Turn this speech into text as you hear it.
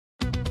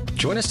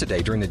Join us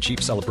today during the Jeep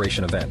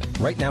Celebration event.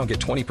 Right now, get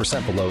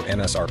 20% below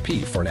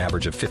MSRP for an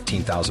average of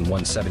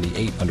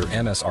 $15,178 under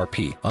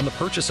MSRP on the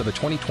purchase of a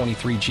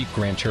 2023 Jeep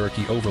Grand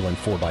Cherokee Overland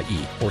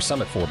 4xE or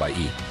Summit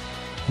 4xE.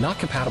 Not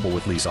compatible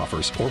with lease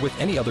offers or with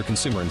any other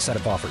consumer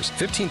incentive offers.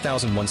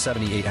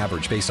 $15,178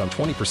 average based on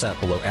 20%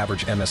 below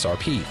average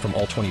MSRP from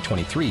all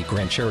 2023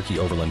 Grand Cherokee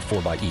Overland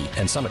 4xE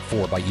and Summit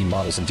 4xE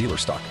models in dealer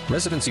stock.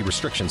 Residency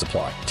restrictions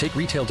apply. Take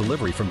retail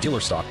delivery from dealer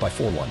stock by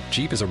 4/1.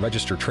 Jeep is a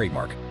registered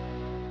trademark.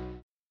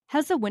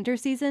 Has the winter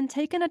season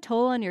taken a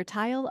toll on your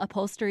tile,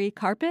 upholstery,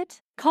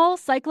 carpet? Call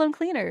Cyclone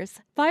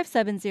Cleaners,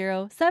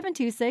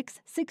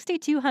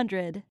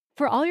 570-726-6200.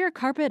 For all your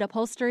carpet,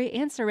 upholstery,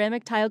 and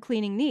ceramic tile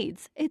cleaning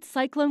needs, it's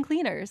Cyclone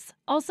Cleaners,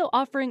 also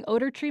offering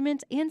odor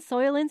treatment and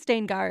soil and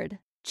stain guard.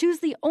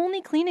 Choose the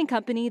only cleaning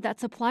company that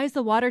supplies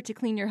the water to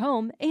clean your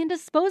home and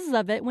disposes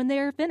of it when they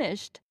are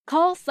finished.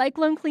 Call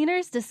Cyclone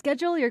Cleaners to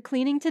schedule your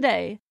cleaning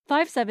today,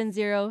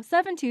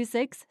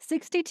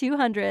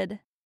 570-726-6200.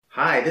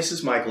 Hi, this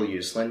is Michael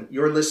Uslan.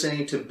 You're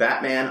listening to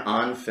Batman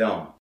on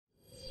Film.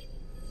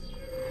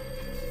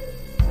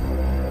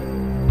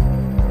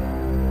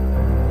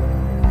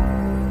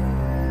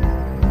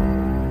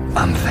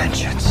 I'm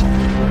vengeance.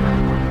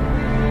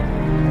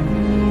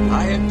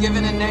 I have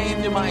given a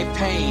name to my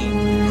pain.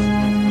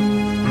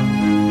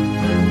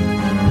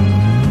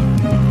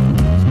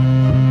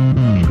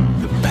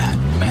 The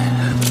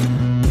Batman.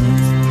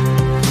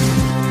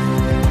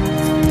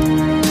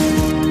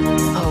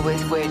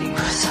 Always waiting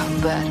for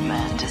some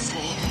Batman to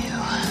save you.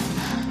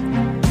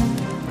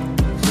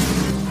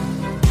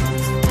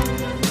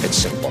 It's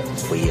simple.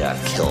 We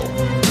kill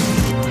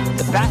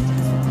the Bat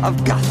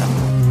of Gotham.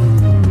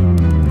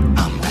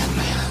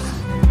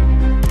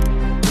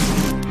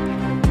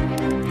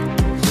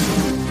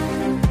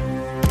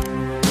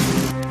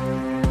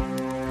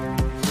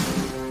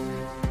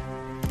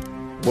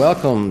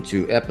 Welcome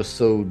to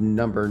episode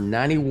number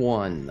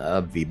 91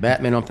 of the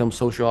Batman on Film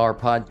Social Hour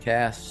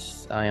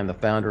podcast. I am the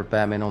founder of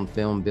Batman on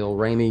Film, Bill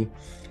Ramey.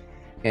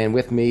 And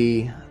with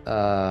me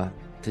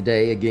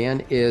today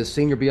again is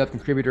senior BF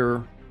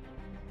contributor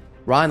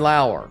Ryan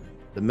Lauer,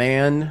 the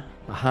man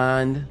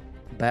behind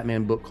the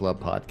Batman Book Club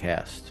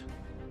podcast.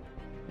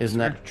 Isn't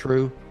that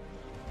true?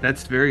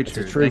 That's very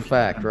true. It's a true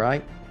fact,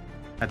 right?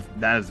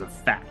 That is a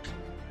fact.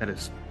 That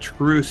is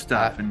true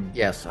stuff. And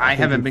yes, I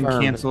haven't been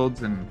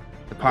canceled, and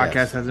the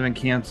podcast hasn't been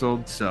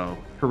canceled, so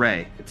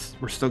hooray!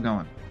 We're still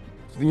going.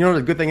 You know what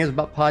the good thing is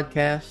about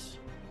podcasts?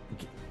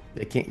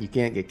 You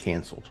can't get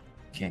canceled.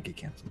 Can't get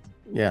canceled.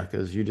 Yeah,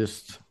 because you're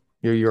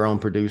your own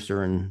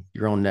producer and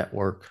your own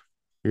network.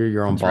 You're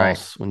your own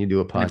boss when you do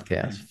a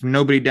podcast. If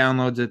nobody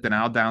downloads it, then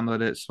I'll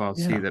download it, so I'll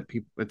see that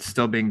it's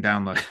still being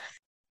downloaded.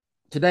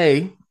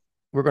 Today,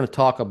 we're going to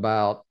talk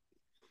about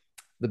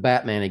the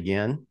Batman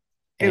again.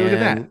 Hey, look at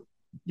that.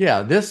 Yeah,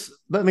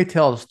 let me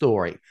tell the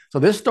story. So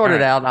this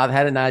started out, and I've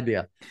had an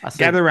idea. I said,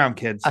 gather around,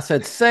 kids. I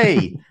said,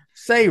 say,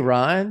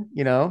 Ryan,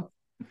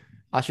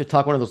 I should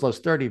talk one of those low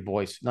sturdy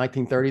voice,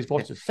 1930s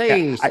voices.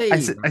 Say.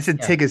 I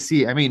said, take a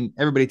seat. I mean,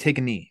 everybody take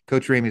a knee.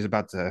 Coach Ramey's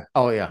about to.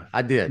 Oh, yeah,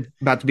 I did.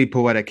 About to be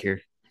poetic here.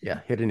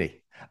 Yeah, hit a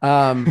knee.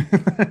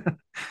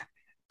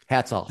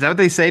 Hats off. Is that what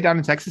they say down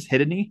in Texas?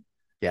 Hit a knee?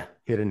 Yeah,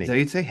 hit a knee. Is that what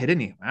you'd say? Hit a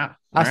knee. Wow.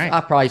 I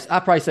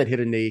probably said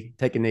hit a knee,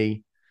 take a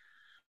knee.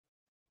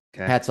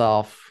 Okay. Hats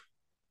off.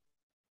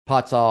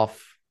 Pots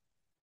off.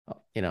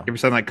 You ever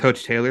sound like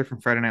Coach Taylor from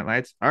Friday Night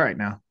Lights? All right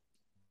now.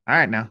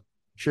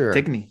 Sure.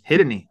 Take a knee. Hit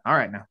a knee. All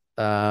right now.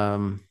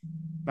 All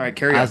right,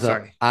 carry on.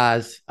 Sorry.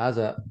 Eyes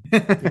up.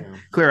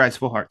 Clear eyes,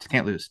 full hearts.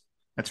 Can't lose.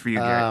 That's for you,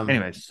 Gary.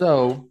 Anyways.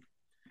 So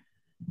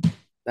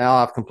now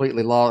I've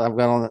completely lost.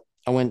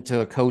 I went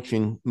to a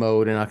coaching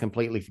mode and I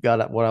completely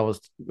forgot what I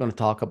was going to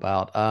talk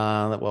about.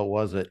 What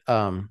was it?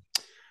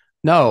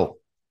 No,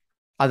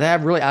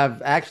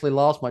 I've actually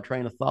lost my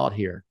train of thought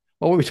here.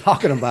 What were we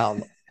talking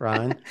about,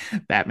 Ryan?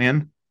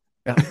 Batman.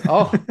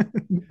 Oh,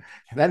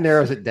 that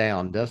narrows it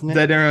down, doesn't it?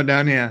 That narrowed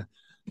down, yeah.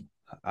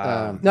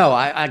 No,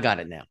 I got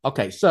it now.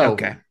 Okay, so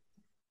I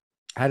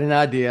had an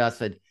idea. I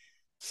said,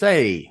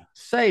 say,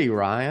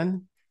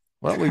 Ryan,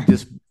 why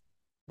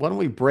don't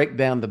we break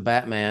down the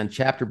Batman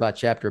chapter by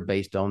chapter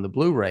based on the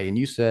Blu-ray? And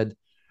you said,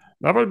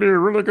 that would be a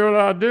really good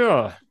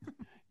idea.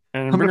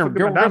 And I'm going to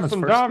go get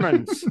some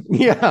diamonds.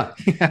 yeah.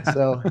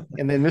 So,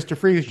 and then Mr.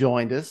 Freeze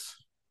joined us.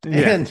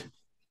 Yeah.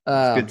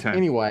 And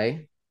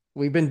anyway,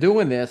 we've been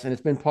doing this, and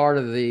it's been part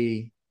of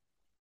the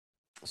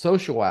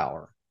social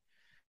hour.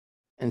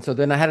 And so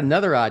then I had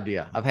another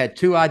idea. I've had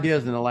two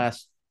ideas in the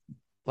last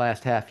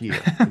half year.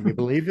 Can you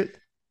believe it?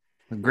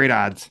 Great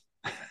odds.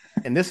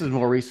 And this is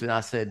more recent.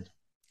 I said,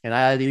 and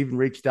I had even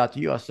reached out to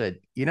you. I said,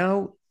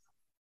 I'm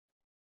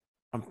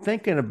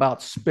thinking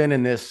about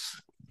spinning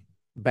this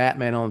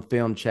Batman on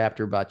Film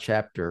chapter by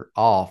chapter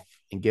off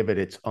and give it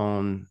its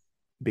own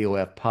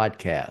BOF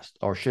podcast,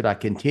 or should I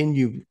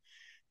continue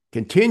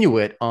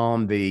it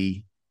on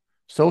the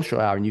social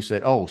hour? And you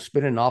said,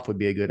 spinning off would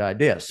be a good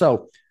idea.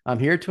 So I'm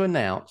here to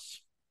announce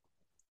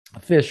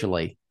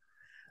officially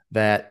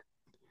that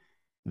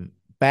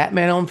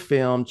Batman on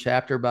Film,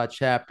 chapter by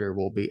chapter,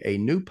 will be a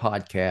new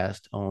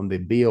podcast on the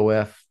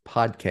BOF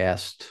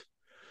podcast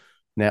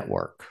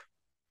network.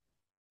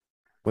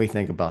 What do you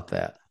think about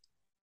that?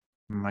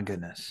 My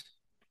goodness.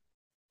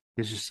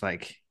 It's just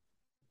like,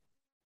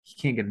 you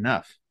can't get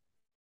enough.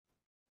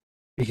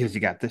 Because you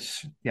got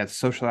this, you got the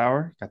social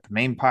hour, got the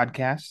main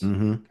podcast,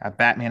 got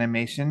Batman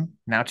animation,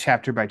 now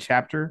chapter by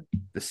chapter,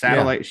 the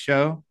satellite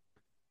show.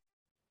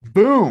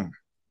 Boom.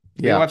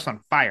 BOF's on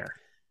fire.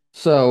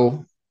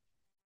 So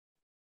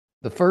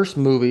the first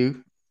movie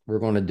we're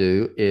going to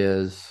do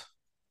is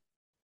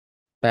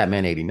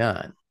Batman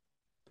 89.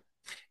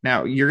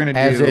 Now you're going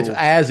to do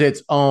as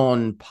its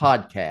own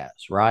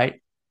podcast,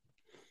 right?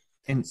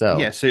 And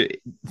so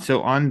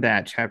on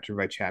that chapter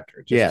by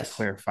chapter, just to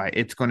clarify,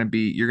 it's going to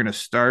be, you're going to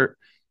start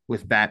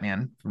with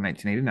Batman from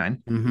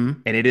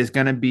 1989, and it is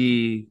going to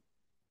be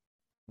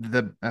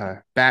the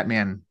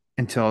Batman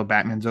until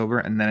Batman's over,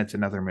 and then it's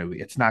another movie.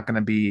 It's not going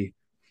to be,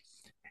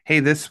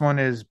 hey, this one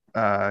is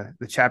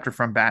the chapter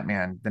from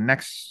Batman. The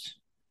next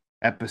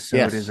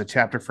episode is a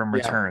chapter from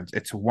Returns.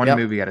 It's one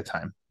movie at a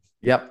time.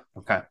 Yep.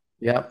 Okay.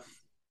 Yep.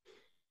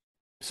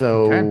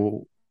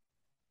 So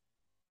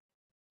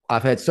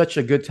I've had such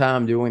a good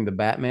time doing the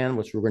Batman,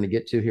 which we're going to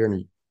get to here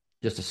in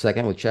just a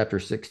second with chapter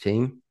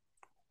 16,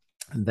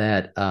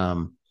 that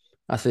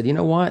I said, you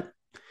know what?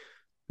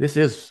 This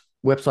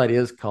website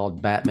is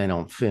called Batman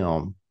on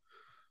Film.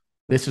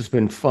 This has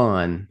been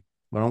fun.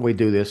 Why don't we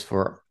do this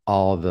for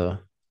all the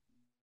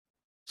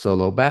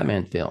solo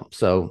Batman films?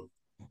 So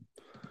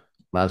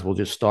might as well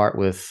just start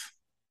with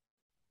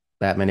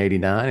Batman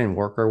 89 and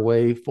work our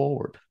way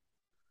forward.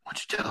 Why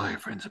don't you tell all your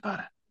friends about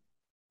it?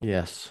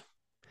 Yes.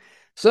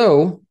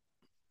 So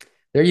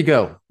there you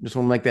go. Just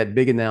want to make that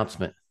big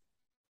announcement.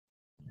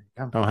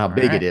 I don't know how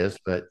big it is,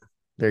 but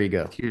there you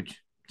go. It's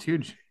huge. It's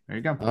huge. There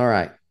you go. All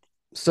right.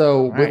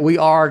 So we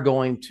are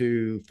going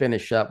to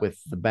finish up with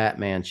the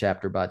Batman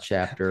chapter by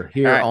chapter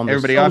here on the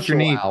everybody social off your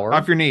knee. hour.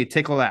 Off your knee.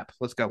 Take a lap.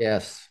 Let's go.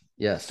 Yes.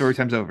 Yes. Story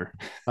time's over.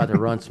 About to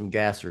run some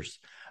gassers.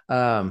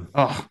 Sounds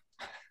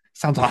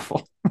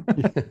awful.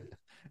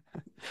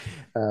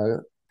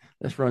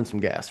 Let's run some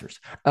gassers.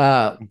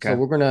 So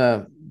we're going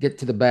to get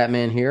to the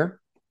Batman here,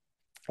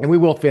 and we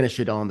will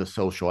finish it on the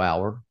social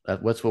hour.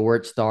 That's where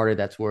it started.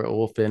 That's where it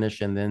will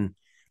finish. And then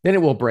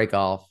it will break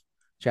off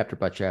chapter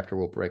by chapter.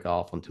 We'll break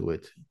off onto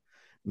it,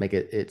 make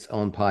it its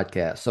own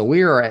podcast. So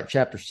we are at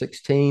chapter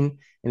 16.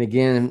 And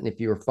again, if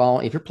you're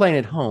playing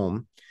at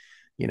home,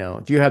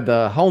 if you have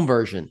the home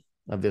version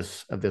of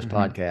this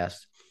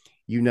podcast,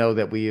 you know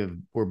that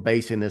we're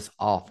basing this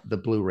off the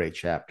Blu-ray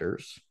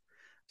chapters.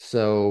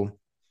 So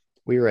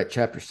we are at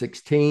chapter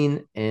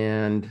 16,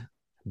 and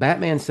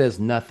Batman says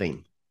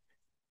nothing.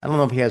 I don't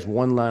know if he has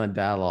one line of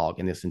dialogue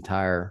in this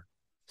entire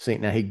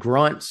scene. Now he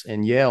grunts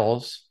and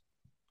yells.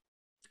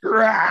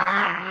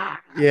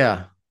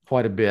 Yeah,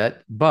 quite a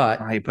bit.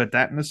 But he put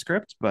that in the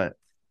script, but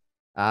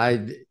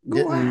I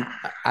didn't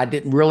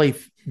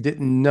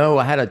know.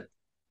 I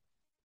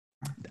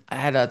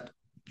had a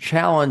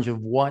challenge of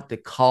what to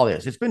call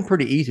this. It's been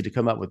pretty easy to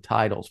come up with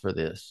titles for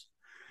this.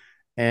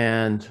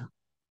 And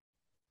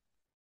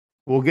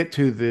we'll get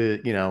to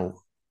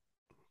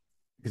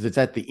because it's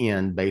at the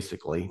end,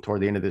 basically,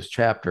 toward the end of this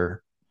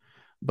chapter.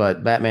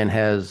 But Batman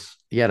has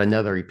yet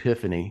another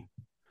epiphany.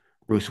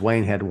 Bruce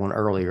Wayne had one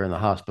earlier in the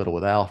hospital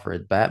with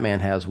Alfred. Batman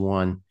has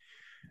one.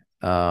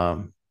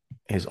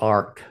 His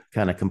arc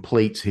kind of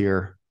completes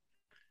here.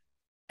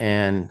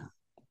 And,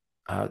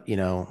 I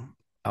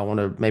want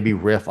to maybe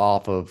riff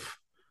off of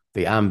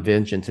the I'm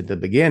Vengeance at the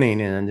beginning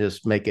and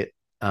just make it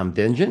I'm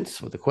Vengeance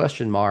with a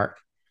question mark.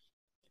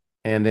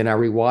 And then I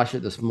rewatched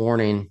it this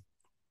morning,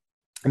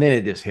 and then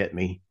it just hit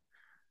me.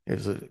 It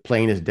was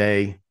plain as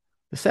day.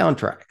 The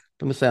soundtrack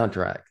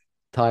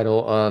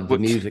title of the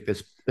music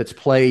that's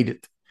played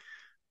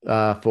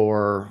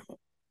for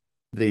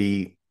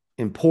the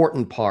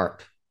important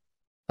part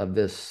of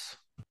this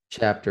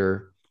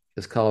chapter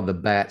is called The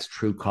Bat's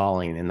True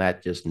Calling, and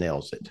that just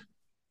nails it.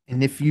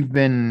 And if you've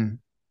been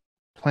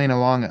playing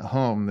along at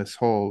home this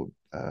whole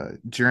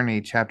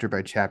journey, chapter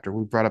by chapter,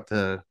 we brought up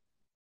the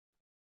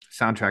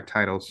soundtrack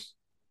titles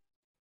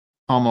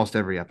almost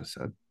every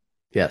episode.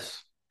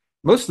 Yes.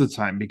 Most of the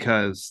time,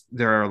 because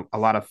there are a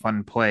lot of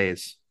fun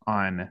plays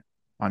on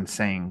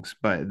sayings,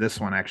 but this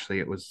one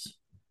actually, I was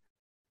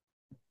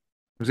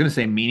going to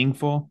say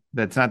meaningful.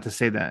 That's not to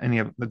say that any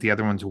of the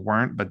other ones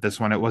weren't, but this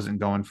one, it wasn't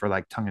going for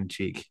like tongue in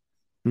cheek.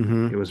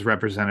 It was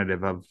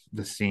representative of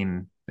the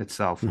scene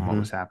itself and what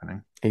was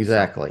happening.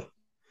 Exactly.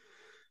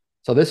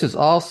 So this is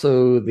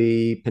also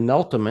the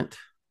penultimate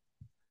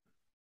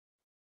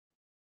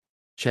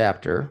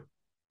chapter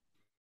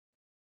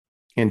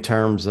in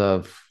terms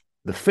of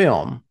the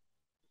film,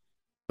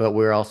 but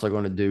we are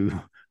going to do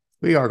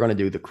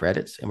the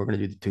credits, and we're going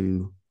to do the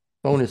two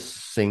bonus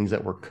scenes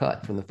that were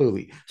cut from the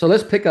movie. So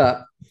let's pick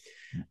up.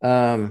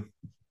 All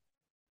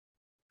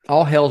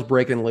hell's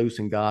breaking loose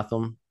in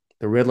Gotham.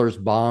 The Riddler's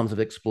bombs have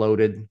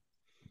exploded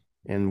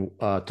and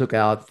took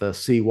out the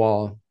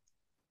seawall,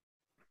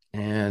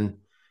 and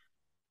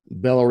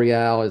Bella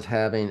Real is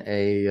having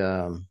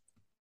a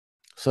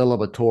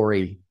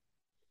celebratory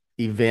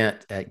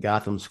event at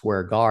Gotham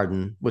Square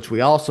Garden, which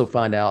we also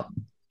find out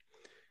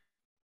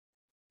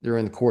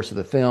during the course of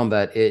the film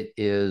that it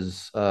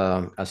is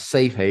a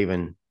safe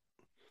haven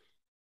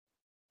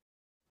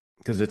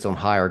because it's on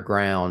higher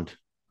ground.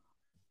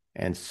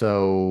 And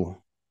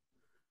so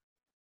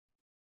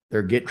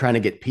they're trying to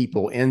get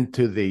people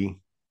into the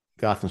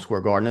Gotham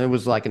Square Garden. And it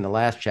was like in the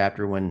last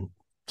chapter when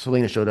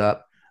Selina showed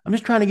up. I'm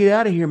just trying to get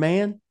out of here,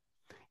 man.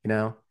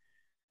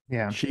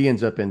 Yeah. She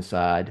ends up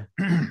inside.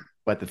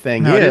 But the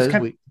thing is,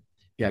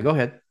 go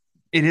ahead.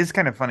 It is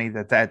kind of funny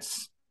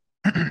that's,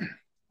 and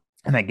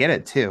I get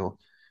it too,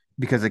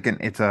 because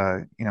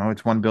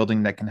it's one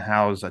building that can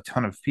house a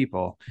ton of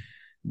people,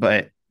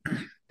 but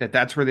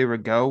that's where they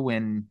would go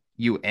when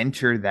you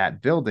enter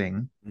that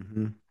building.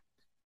 Mm-hmm.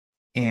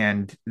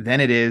 And then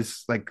it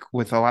is like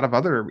with a lot of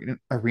other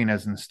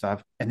arenas and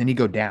stuff, and then you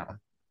go down.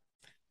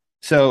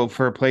 So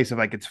for a place of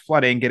like it's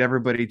flooding, get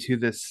everybody to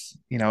this,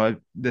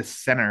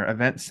 this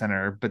event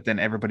center, but then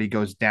everybody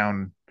goes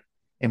down,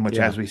 in which,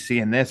 as we see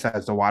in this,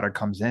 as the water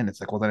comes in,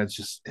 it's like, well, then it's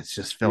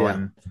just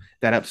filling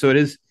that up. So it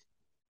is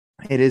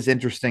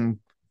interesting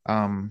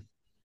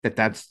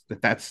that's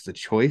the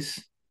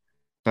choice,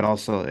 but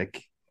also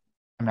like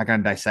I'm not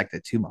going to dissect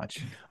it too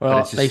much.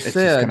 Well, but they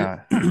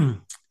said,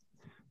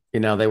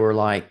 they were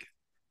like,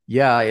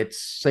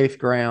 it's safe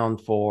ground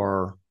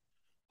for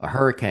a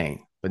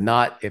hurricane, but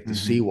not if the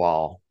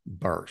seawall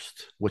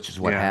burst, which is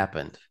what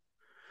happened.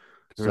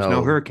 There was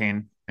no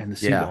hurricane and the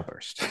seawall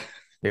burst.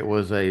 It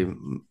was a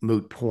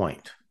moot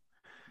point.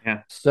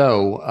 Yeah.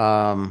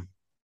 So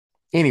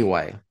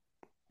anyway,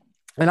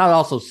 and I'd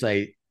also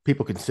say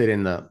people can sit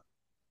in the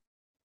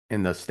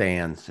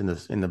stands, in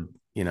the in the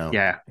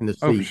seats.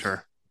 Oh, for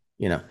sure.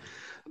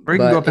 Or you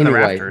can go up in the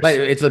rafters. But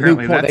it's a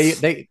moot point.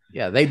 They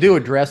do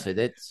address it.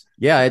 It's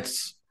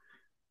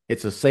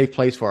a safe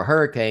place for a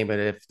hurricane, but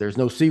if there's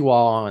no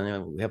seawall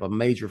and we have a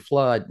major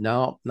flood,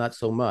 no, not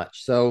so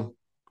much. So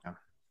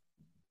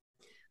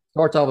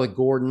starts off with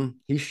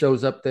Gordon. He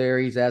shows up there.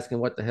 He's asking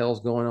what the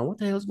hell's going on. What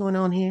the hell's going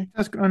on here?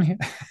 What's going on here?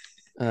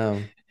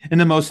 In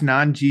the most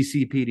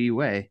non-GCPD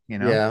way,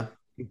 Yeah.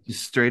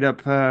 Just straight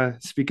up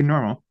speaking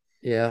normal.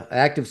 Yeah.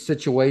 Active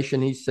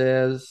situation, he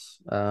says.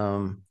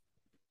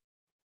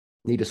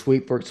 Need a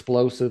sweep for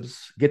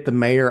explosives. Get the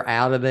mayor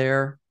out of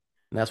there.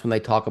 And that's when they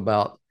talk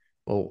about,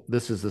 well,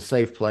 this is the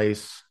safe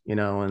place,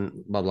 and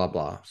blah, blah,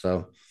 blah.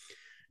 So,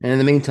 and in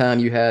the meantime,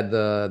 you had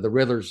the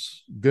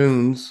Riddler's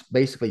goons,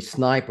 basically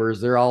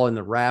snipers. They're all in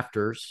the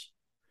rafters,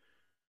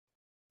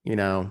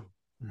 planning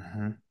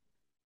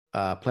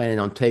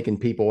on taking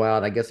people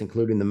out, I guess,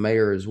 including the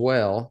mayor as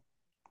well.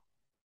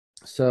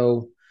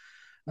 So,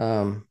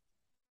 all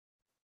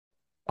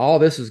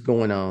this is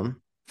going on.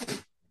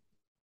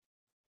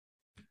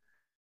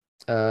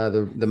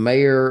 The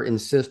mayor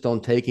insists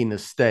on taking the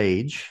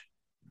stage.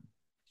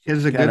 She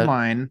has a good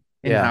line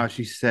in how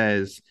she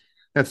says,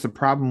 that's the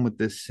problem with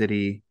this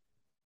city.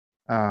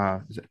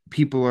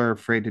 People are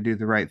afraid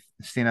to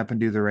stand up and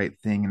do the right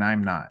thing, and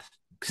I'm not.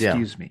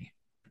 Excuse me,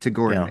 to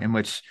Gordon, in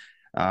which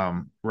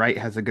Wright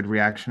has a good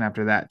reaction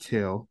after that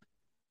too.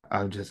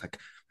 Just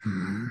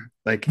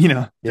like,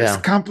 this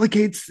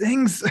complicates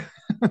things.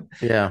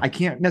 I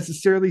can't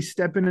necessarily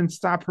step in and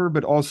stop her,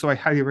 but also I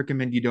highly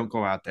recommend you don't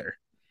go out there.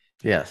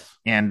 Yes.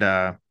 And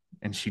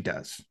she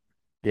does.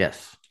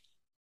 Yes.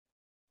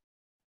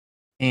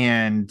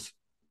 And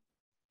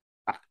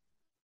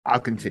I'll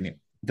continue.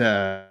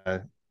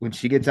 When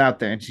she gets out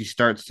there and she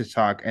starts to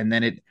talk, and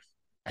then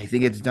I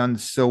think it's done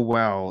so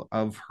well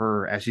of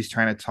her as she's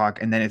trying to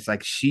talk, and then it's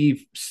like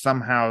she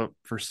somehow,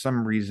 for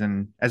some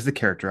reason, as the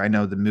character, I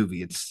know the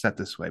movie it's set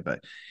this way,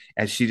 but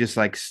as she just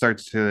like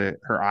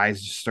her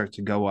eyes just start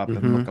to go up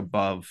and look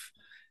above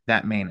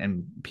that main,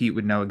 and Pete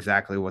would know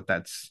exactly what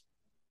that's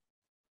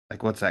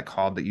like. What's that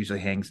called that usually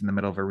hangs in the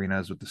middle of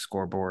arenas with the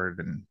scoreboard?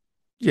 And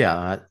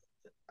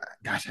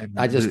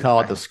I just call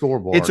it the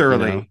scoreboard. It's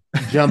early.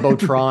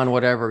 Jumbotron,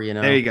 whatever,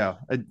 There you go.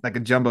 Like a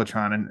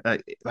Jumbotron. And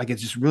like,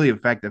 it's just really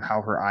effective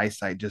how her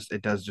eyesight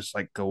it does just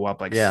like go up,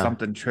 like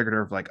something triggered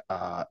her of like,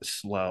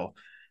 slow.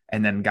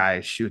 And then guy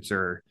shoots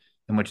her,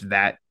 in which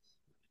that's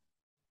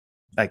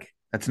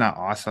not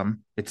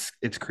awesome. It's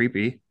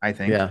creepy, I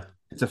think. Yeah.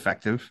 It's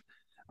effective.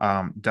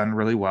 Done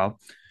really well.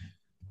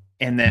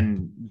 And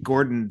then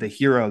Gordon, the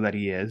hero that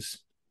he is,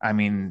 I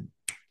mean,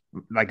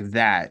 like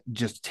that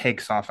just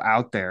takes off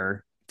out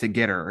there to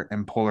get her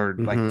and pull her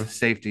like to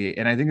safety.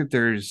 And I think that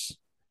there's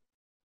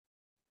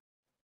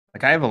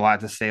like, I have a lot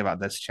to say about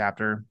this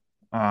chapter.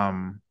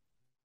 And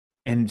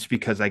it's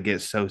because I get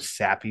so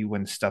sappy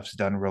when stuff's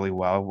done really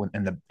well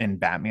in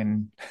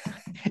Batman,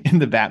 in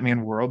the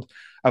Batman world,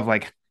 of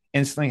like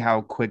instantly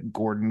how quick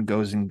Gordon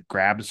goes and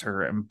grabs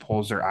her and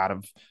pulls her out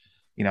of,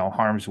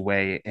 harm's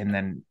way. And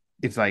then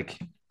it's like,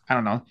 I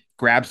don't know,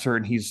 grabs her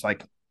and he's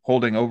like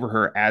holding over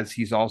her as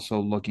he's also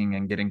looking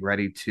and getting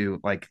ready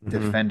to like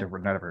defend her or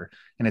whatever.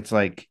 And it's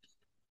like,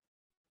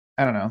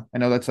 I don't know. I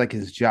know that's like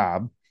his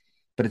job,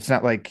 but it's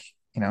not like,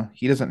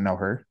 he doesn't know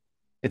her.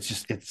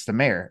 It's the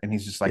mayor. And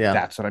he's just like,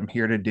 that's what I'm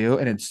here to do.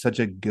 And it's such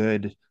a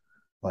good,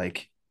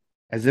 like,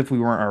 as if we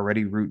weren't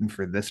already rooting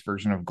for this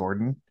version of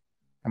Gordon.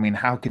 I mean,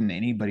 how can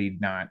anybody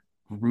not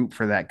root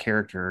for that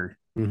character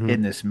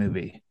in this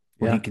movie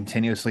when he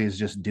continuously is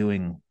just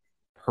doing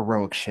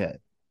heroic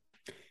shit?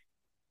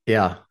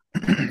 Yeah.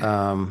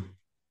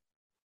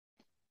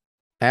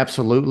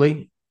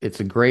 Absolutely. It's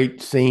a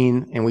great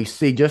scene, and we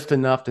see just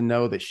enough to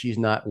know that she's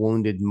not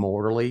wounded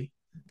mortally.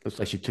 Looks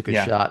like she took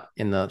a shot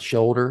in the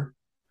shoulder.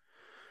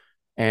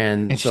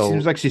 And so, she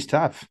seems like she's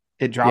tough.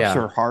 It drops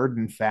her hard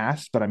and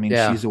fast, but I mean,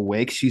 she's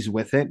awake, she's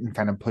with it, and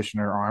kind of pushing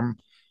her arm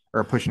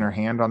or pushing her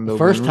hand on the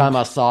first time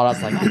I saw it, I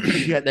was like, oh,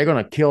 shit, they're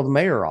going to kill the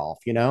mayor off,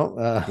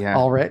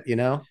 already,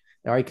 They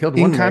already killed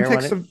one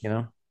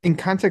mayor. In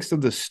context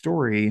of the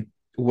story,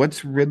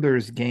 what's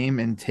Riddler's game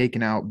in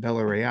taking out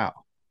Bella Real,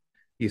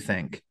 you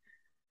think,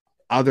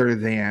 other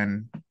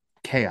than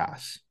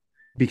chaos?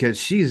 Because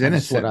she's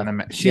innocent.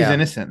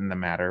 Innocent in the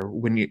matter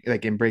when you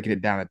in breaking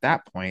it down at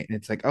that point. And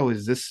it's like, oh,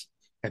 is this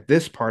at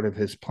this part of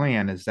his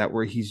plan? Is that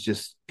where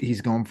he's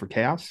going for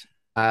chaos?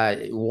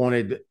 I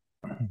wanted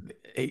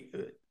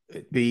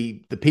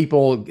the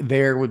people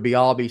there would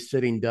all be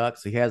sitting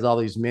ducks. He has all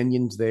these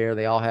minions there.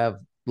 They all have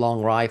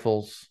long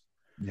rifles.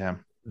 Yeah,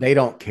 they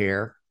don't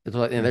care. And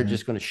they're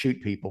just going to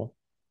shoot people.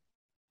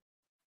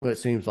 What it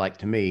seems like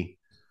to me.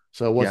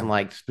 So it wasn't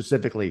like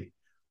specifically,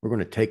 we're going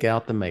to take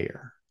out the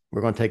mayor.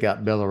 We're going to take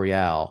out Bella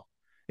Real.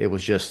 It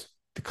was just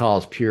to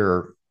cause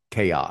pure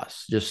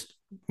chaos. Just,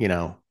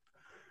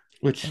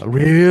 which a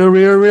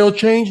real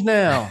change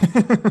now.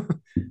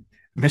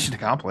 Mission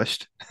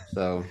accomplished.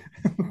 So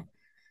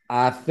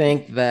I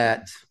think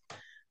that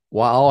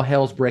while all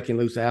hell's breaking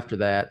loose after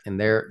that, and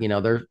they're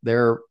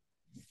the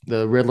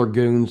Riddler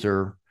goons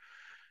are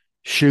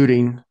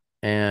shooting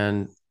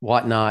and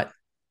whatnot,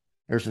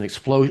 there's an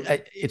explosion.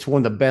 It's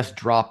one of the best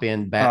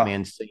drop-in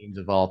Batman scenes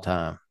of all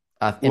time.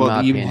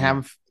 You even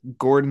have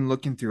Gordon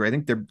looking through. I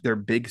think they're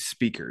big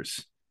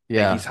speakers.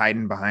 Yeah, he's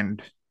hiding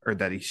behind, or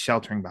that he's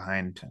sheltering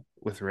behind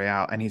with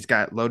Real, and he's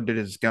got loaded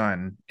his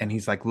gun, and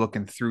he's like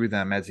looking through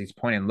them as he's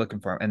pointing, looking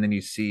for him. And then you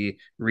see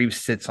Reeves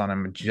sits on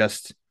him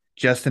just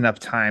enough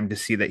time to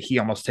see that he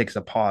almost takes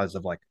a pause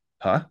of like,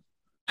 huh?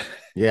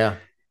 Yeah,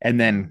 and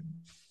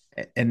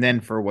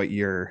then for what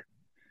you're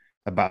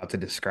about to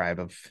describe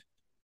of.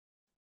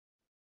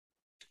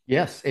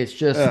 Yes, it's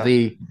just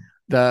the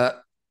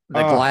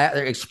glass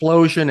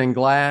explosion and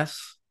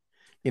glass.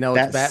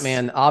 It's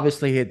Batman.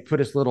 Obviously, he had put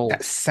his little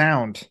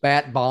sound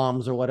bat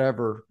bombs or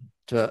whatever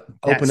to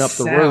open up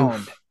the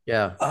roof.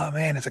 Yeah. Oh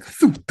man, it's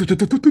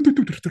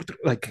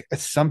like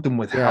it's something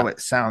with how it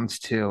sounds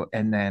too.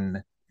 And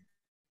then,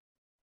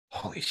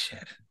 holy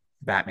shit,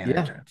 Batman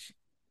entrance.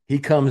 He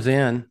comes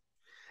in,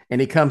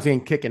 and he comes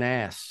in kicking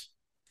ass.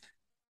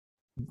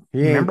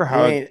 Remember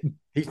how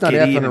he's not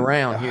effing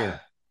around here.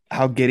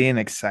 How giddy and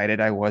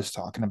excited I was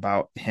talking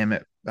about him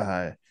at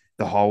the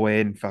hallway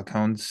in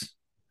Falcone's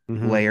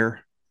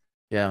lair.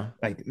 Yeah.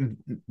 Like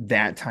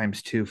that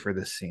times 2 for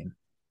this scene.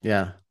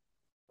 Yeah.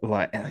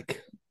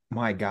 Like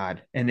my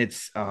God. And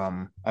it's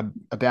a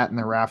Bat in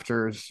the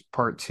Rafters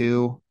Part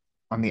 2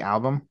 on the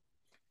album.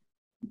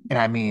 And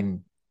I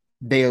mean,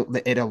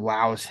 it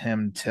allows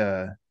him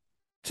to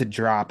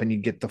drop, and you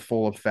get the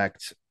full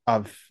effect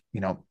of,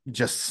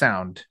 just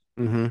sound.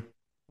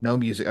 No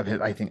music of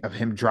him, I think, of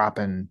him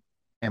dropping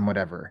and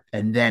whatever.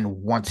 And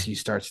then once he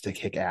starts to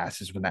kick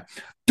ass is when that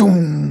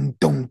doom,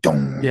 doom,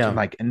 doom,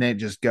 and then it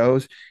just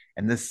goes.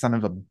 And this son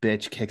of a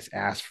bitch kicks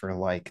ass for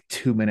like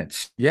 2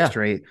 minutes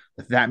straight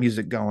with that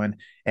music going.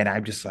 And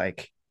I'm just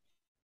like,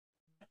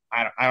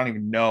 I don't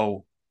even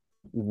know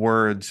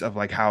words of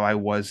like how I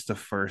was the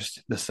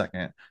first, the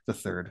second, the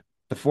third,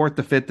 the fourth,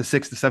 the fifth, the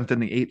sixth, the seventh,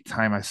 and the eighth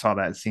time I saw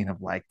that scene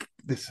of like,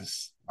 this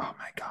is, oh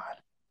my God.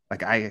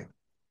 Like I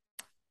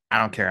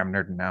don't care. I'm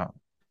nerding out.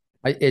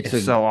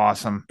 It's so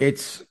awesome.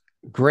 It's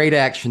great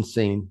action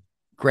scene.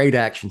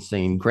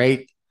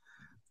 Great.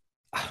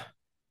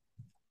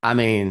 I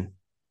mean,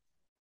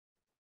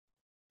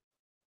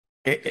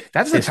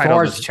 that's the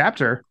title of this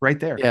chapter right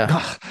there.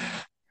 Yeah.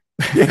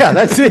 Yeah,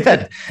 that's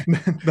it.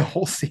 The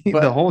whole scene,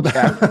 the whole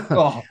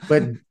chapter.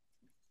 But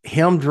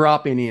him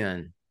dropping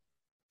in,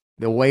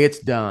 the way it's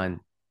done,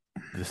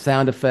 the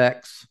sound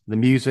effects, the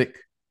music,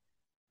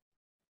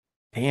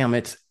 damn,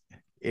 it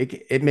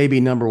may be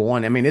number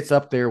one. I mean, it's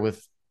up there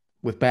with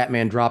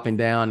Batman dropping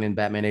down in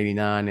Batman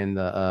 89 in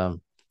the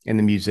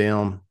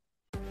museum.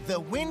 The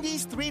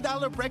Wendy's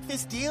 $3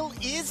 breakfast deal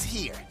is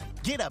here.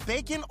 Get a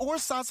bacon or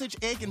sausage,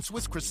 egg, and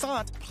Swiss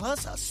croissant,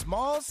 plus a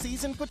small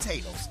seasoned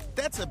potatoes.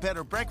 That's a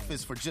better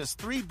breakfast for just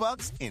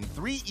 $3 in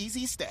 3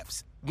 easy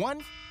steps.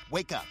 1,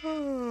 wake up.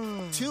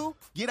 2,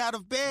 get out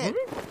of bed.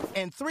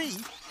 And 3,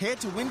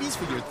 head to Wendy's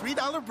for your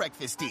 $3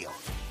 breakfast deal.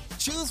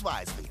 Choose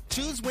wisely.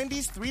 Choose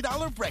Wendy's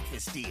 $3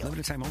 breakfast deal.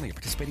 Limited time only.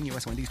 Participating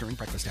U.S. Wendy's during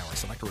breakfast hours.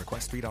 Select a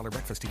request $3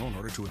 breakfast deal in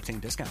order to obtain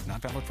discount.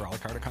 Not valid for a la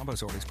carte or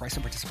combos orders. Price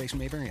and participation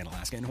may vary in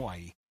Alaska and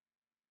Hawaii.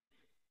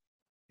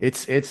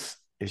 It's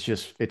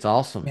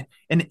awesome.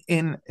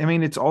 And I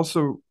mean, it's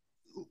also,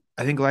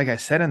 I think, like I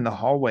said, in the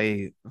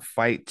hallway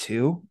fight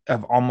too,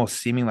 of almost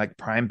seeming like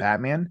prime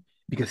Batman,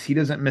 because he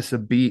doesn't miss a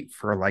beat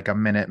for like a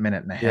minute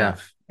and a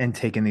half and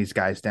taking these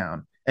guys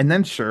down. And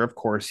then sure, of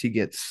course,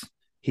 he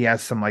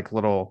has some like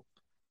little,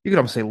 you could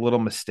almost say little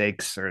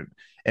mistakes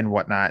and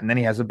whatnot. And then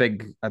he has a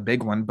big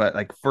one. But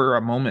like for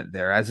a moment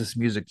there, as this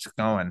music's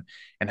going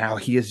and how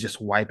he is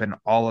just wiping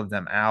all of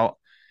them out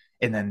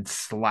and then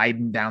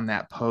sliding down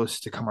that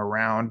post to come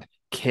around,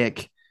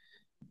 kick,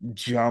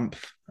 jump,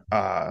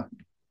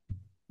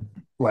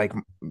 like,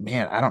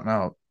 man, I don't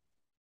know.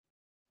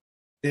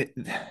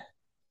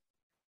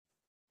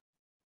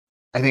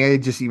 I think I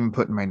just even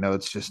put in my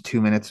notes just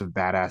 2 minutes of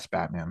badass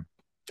Batman.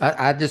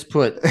 I just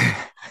put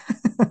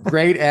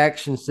great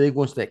action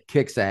sequence that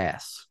kicks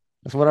ass.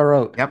 That's what I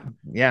wrote. Yep.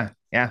 Yeah.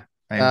 Yeah.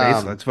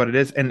 That's what it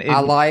is. And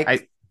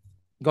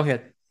go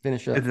ahead,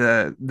 finish up.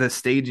 The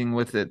staging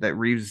with it that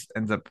Reeves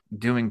ends up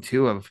doing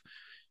too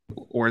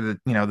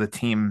the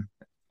team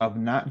of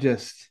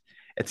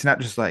it's not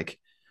just like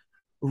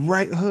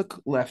right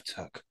hook, left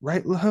hook,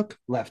 right hook,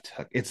 left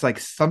hook. It's like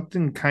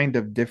something kind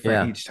of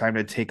different each time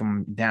to take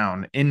them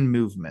down in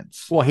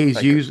movements. Well, he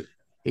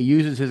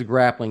uses his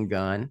grappling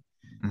gun.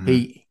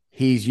 Mm-hmm.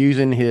 He's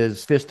using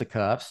his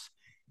fisticuffs.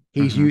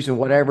 He's using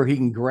whatever he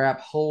can grab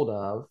hold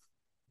of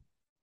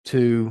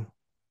to,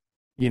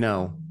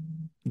 he'll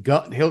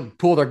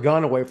pull their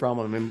gun away from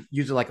them and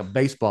use it like a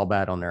baseball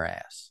bat on their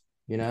ass,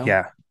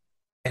 Yeah.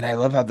 And I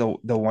love how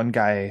the one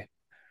guy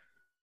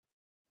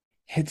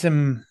hits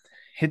him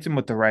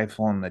with the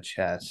rifle in the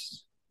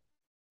chest.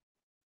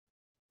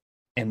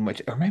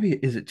 Or maybe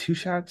is it 2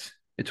 shots?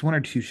 It's 1 or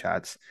 2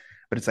 shots,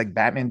 but it's like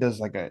Batman does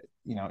like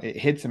it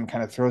hits him,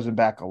 kind of throws him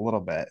back a little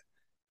bit.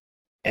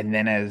 And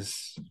then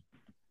as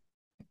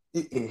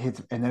it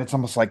hits, and then it's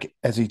almost like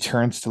as he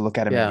turns to look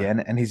at him again,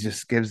 and he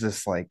just gives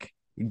this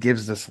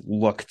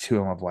look to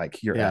him of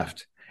like, you're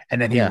effed. And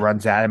then he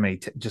runs at him and he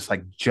just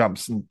like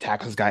jumps and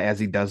tackles this guy as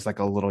he does like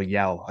a little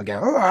yell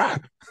again.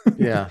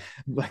 Yeah.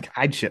 Like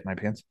I'd shit my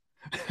pants.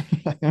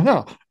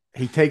 No.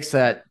 He takes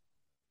that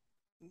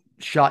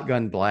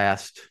shotgun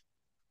blast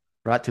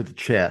right to the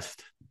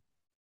chest,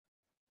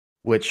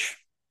 which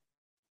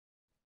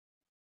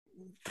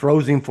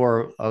throws him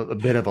for a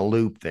bit of a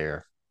loop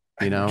there.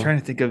 I'm trying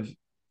to think of,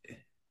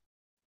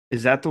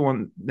 is that the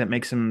one that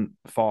makes him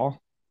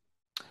fall?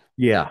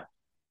 Yeah.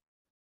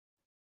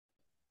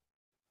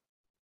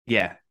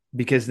 Yeah,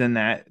 because then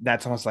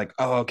that's almost like,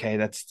 oh, okay,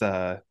 that's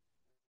the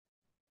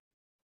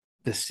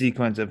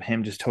sequence of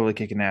him just totally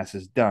kicking ass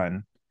is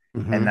done.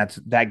 Mm-hmm. And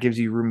that gives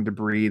you room to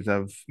breathe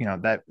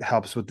that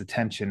helps with the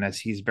tension as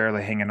he's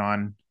barely hanging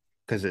on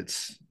because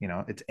it's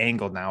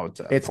angled now.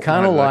 It's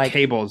kind of like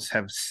cables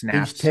have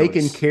snapped. He's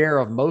taken care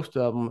of most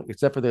of them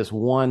except for this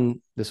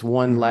one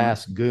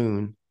last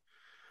goon.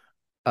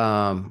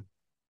 But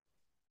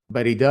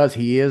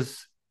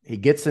he's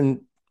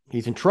in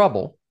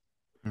trouble.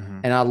 Mm-hmm.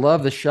 And I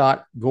love the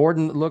shot.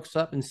 Gordon looks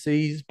up and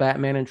sees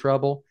Batman in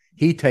trouble.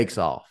 He takes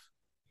off.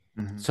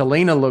 Mm-hmm.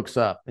 Selina looks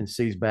up and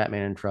sees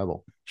Batman in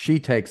trouble. She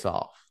takes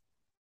off.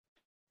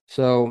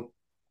 So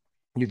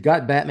you've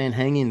got Batman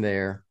hanging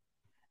there,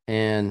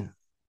 and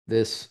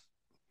this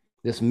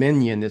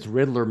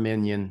Riddler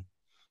minion,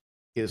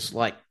 is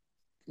like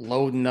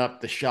loading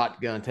up the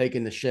shotgun,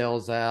 taking the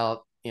shells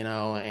out, and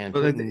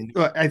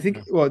I think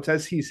it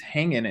says he's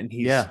hanging and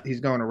he's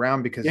going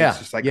around because it's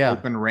just like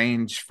open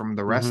range from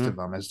the rest of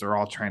them as they're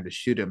all trying to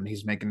shoot him. And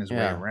he's making his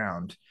way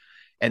around,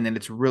 and then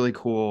it's really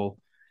cool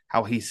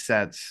how he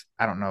sets,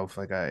 I don't know if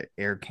like a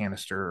air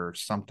canister or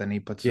something, he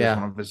puts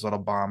one of his little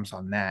bombs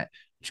on that,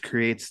 which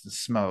creates the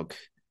smoke,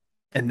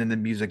 and then the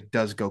music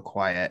does go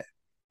quiet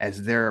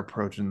as they're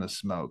approaching the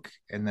smoke,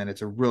 and then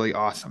it's a really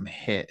awesome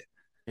hit.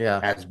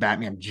 Yeah, as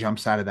Batman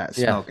jumps out of that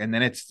smoke, and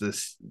then it's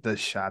the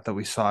shot that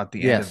we saw at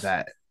the end of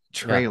that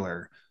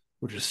trailer,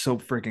 which is so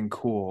freaking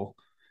cool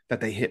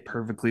that they hit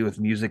perfectly with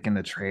music in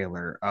the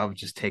trailer of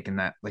just taking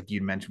that, like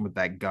you mentioned, with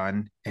that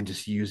gun and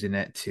just using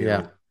it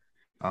to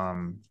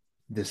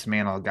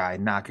dismantle a guy,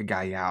 knock a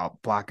guy out,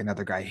 block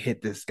another guy,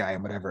 hit this guy,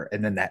 and whatever,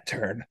 and then that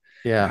turn.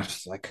 Yeah, I was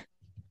just like,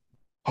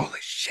 holy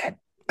shit.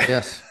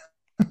 Yes,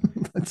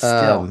 but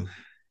still,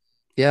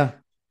 yeah.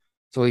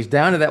 So he's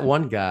down to that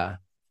one guy.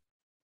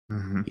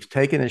 Mm-hmm. He's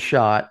taking a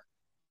shot.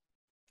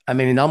 I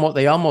mean,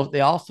 they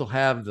also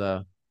have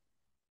the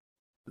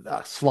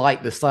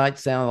slight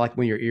sound like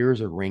when your ears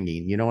are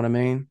ringing. You know what I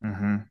mean?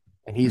 Mm-hmm.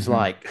 And he's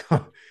like,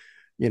 but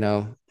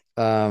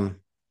I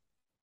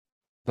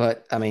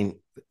mean,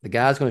 the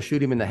guy's going to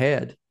shoot him in the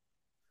head.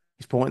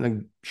 He's pointing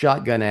the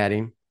shotgun at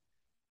him,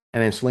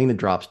 and then Selina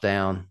drops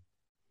down.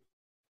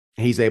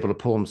 He's able to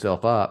pull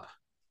himself up,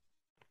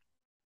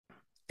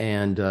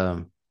 and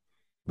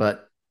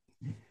but.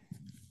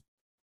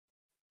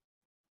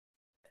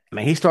 I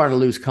mean, he's starting to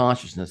lose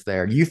consciousness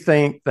there. You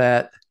think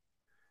that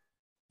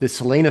does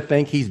Selina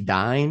think he's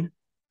dying?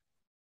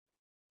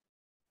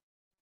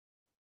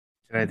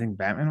 Did I think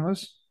Batman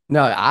was?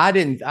 No, I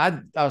didn't.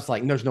 I was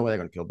like, there's no way they're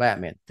going to kill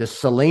Batman. Does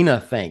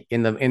Selina think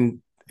in the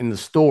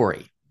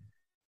story,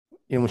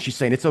 when she's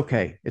saying it's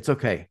okay, it's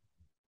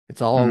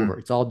all over,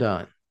 it's all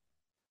done,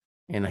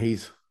 and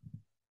he's,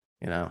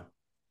 and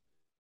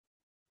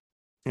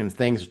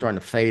things are starting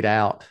to fade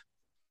out.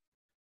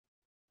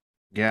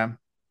 Yeah.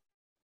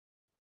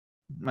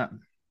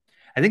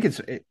 I think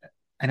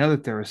I know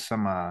that there was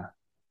some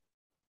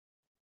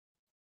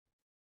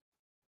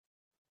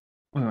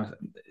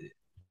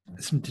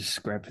some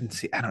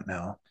discrepancy, I don't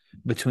know,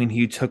 between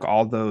he took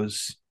all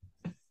those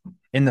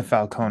in the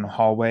Falcone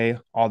hallway,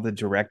 all the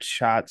direct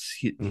shots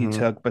he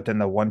took, but then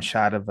the one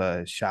shot of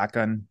a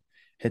shotgun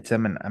hits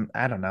him, and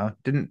I don't know,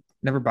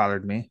 never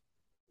bothered me.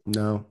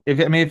 No, if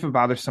it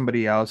bothers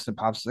somebody else, and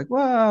Pop's like,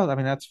 well, I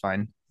mean that's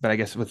fine, but I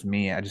guess with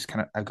me, I just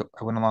kind of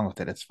I went along with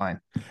it. It's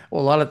fine.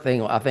 Well, a lot of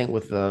things I think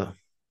with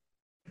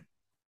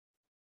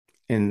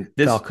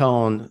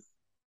Falcone,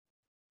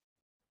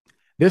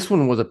 this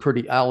one was a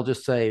pretty. I'll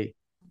just say,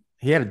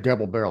 he had a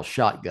double barrel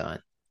shotgun,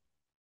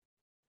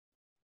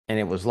 and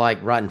it was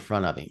like right in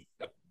front of him,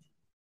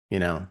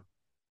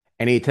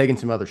 and he had taken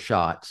some other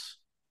shots.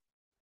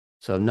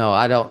 So no,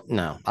 I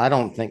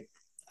don't think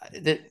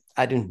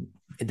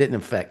it didn't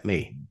affect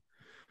me.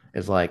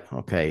 It's like,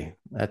 okay,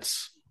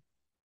 that's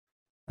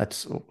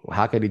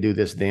how could he do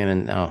this then?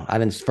 And no, I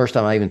didn't. First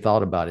time I even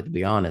thought about it, to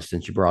be honest,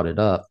 since you brought it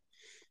up.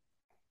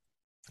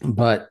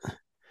 But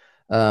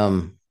I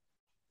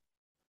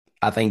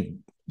think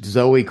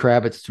Zoe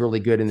Kravitz is really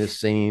good in this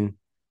scene.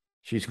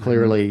 She's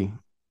clearly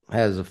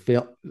has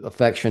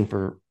affection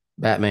for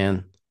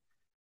Batman.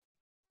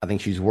 I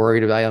think she's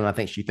worried about him. I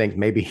think she thinks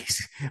maybe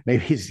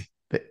he's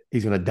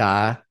going to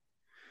die.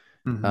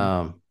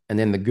 And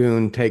then the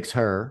goon takes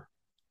her,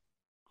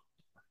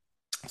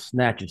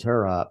 snatches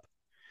her up,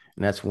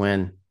 and that's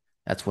when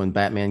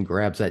Batman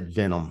grabs that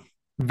Venom.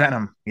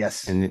 Venom,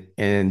 yes, and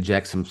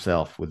injects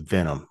himself with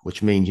Venom,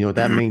 which means, you know what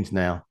that means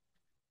now?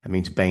 That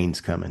means Bane's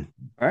coming.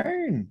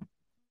 Right.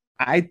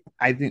 I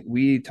think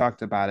we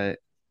talked about it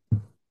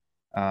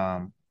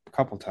a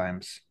couple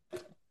times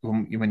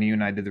when you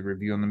and I did the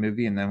review on the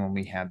movie, and then when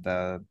we had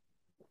the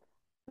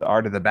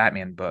Art of the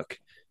Batman book,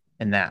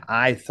 and that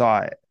I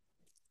thought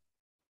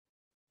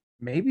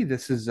maybe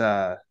this is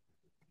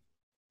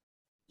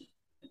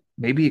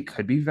maybe it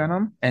could be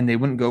Venom, and they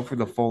wouldn't go for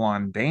the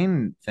full-on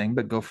Bane thing,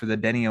 but go for the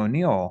Denny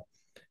O'Neil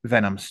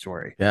Venom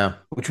story. Yeah,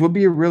 which would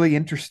be a really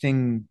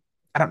interesting.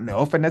 I don't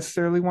know if I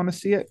necessarily want to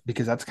see it,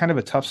 because that's kind of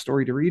a tough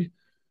story to read.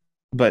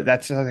 But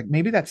that's like,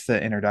 maybe that's the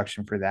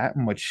introduction for that,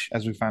 in which,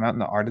 as we found out in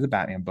the Art of the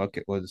Batman book,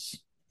 it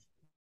was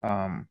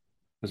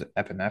it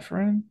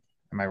epinephrine?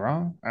 Am I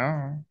wrong? I don't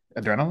know.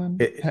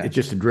 Adrenaline? It's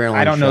just adrenaline.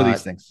 I don't know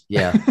these things.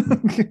 Yeah.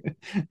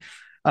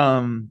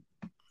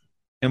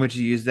 In which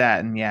you use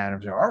that, and yeah,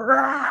 and you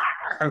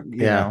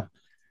know,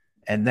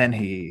 and then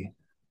he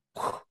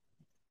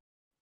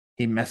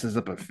messes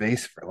up a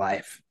face for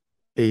life.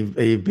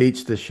 He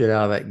beats the shit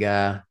out of that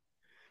guy.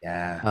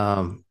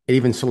 Yeah.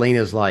 Even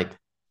Selina's like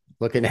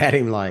looking at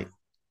him like,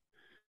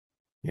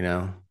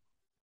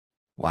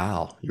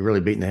 wow, you're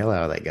really beating the hell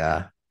out of that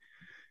guy.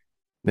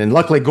 Then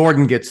luckily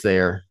Gordon gets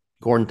there.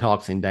 Gordon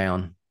talks him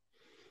down,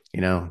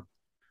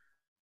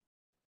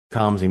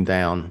 calms him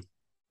down.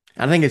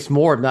 I think it's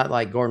more of not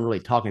like Gordon really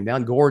talking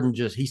down. Gordon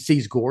he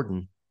sees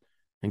Gordon,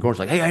 and Gordon's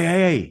like,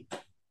 hey.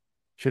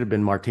 Should have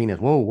been Martinez.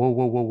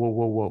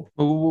 Whoa.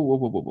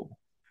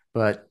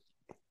 But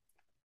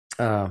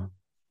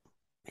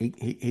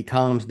he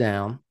calms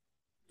down.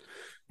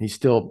 He's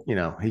still,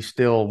 he's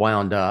still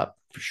wound up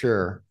for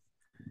sure.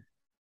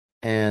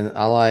 And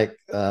I like,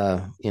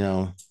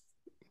 Gordon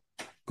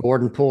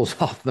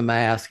pulls off the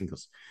mask and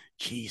goes,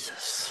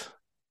 Jesus.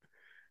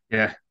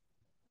 Yeah.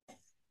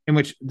 In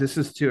which this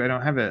is too, I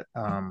don't have it.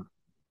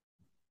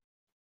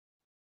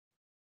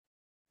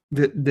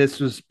 This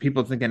was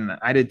people thinking,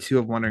 I did too,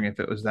 of wondering if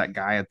it was that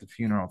guy at the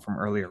funeral from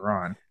earlier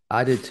on.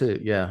 I did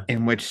too. Yeah.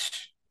 In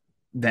which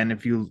then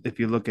if you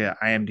look at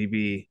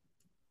IMDb,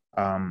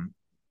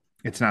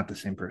 it's not the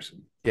same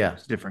person. Yeah.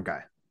 It's a different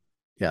guy.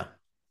 Yeah.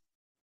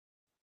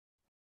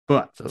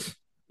 But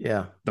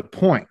yeah, the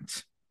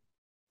point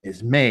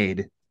is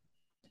made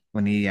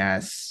when he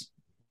asks,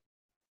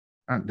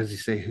 does he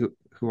say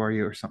who are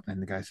you or something?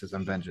 And the guy says,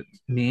 I'm vengeance.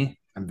 Me,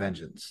 I'm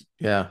vengeance.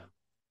 Yeah.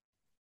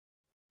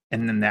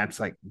 And then that's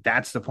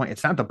the point.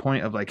 It's not the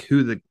point of like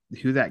who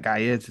that guy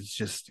is. It's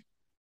just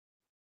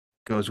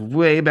goes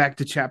way back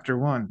to chapter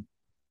 1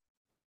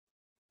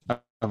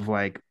 of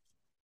like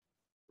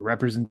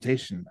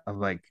representation of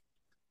like,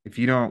 if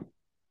you don't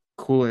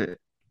cool it,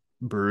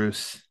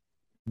 Bruce,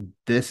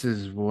 this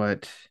is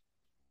what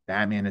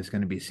Batman is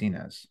going to be seen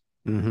as.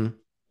 Mm-hmm.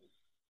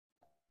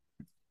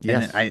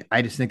 Yes. And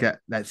I just think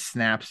that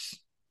snaps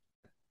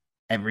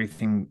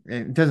everything.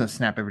 It doesn't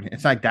snap everything.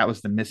 It's like that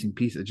was the missing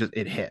piece.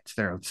 It hits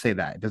there. Let's say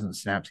that it doesn't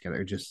snap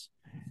together.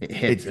 It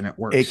hits and it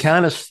works.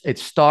 It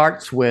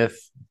starts with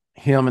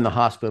him in the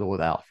hospital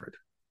with Alfred.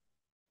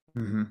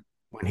 Mm-hmm.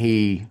 When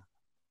he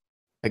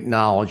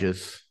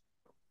acknowledges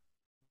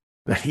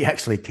that he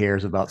actually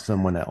cares about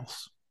someone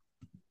else.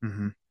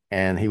 Mm-hmm.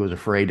 And he was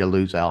afraid to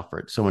lose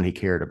Alfred, someone he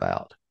cared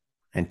about,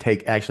 and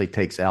actually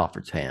takes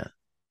Alfred's hand.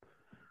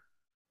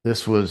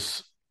 That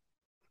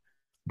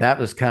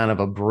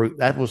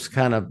was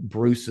kind of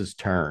Bruce's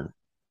turn,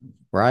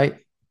 right?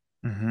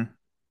 Mm-hmm.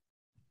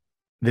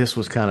 This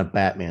was kind of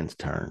Batman's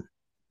turn,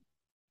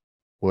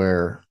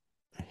 where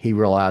he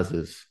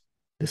realizes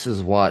this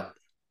is what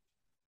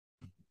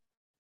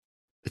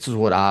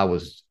I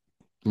was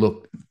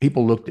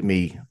people looked at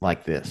me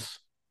like this.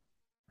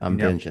 I'm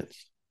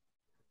vengeance.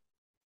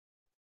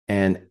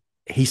 And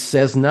he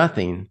says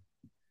nothing,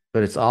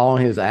 but it's all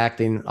in his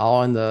acting,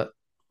 all in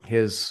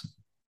his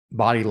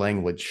body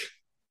language,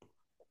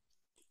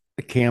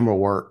 the camera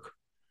work.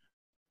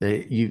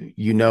 That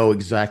you know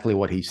exactly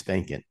what he's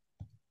thinking.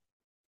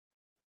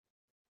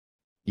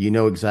 You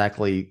know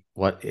exactly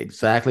what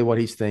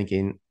he's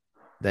thinking,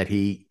 that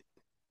he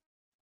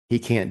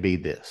can't be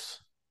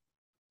this.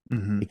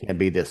 He can't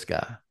be this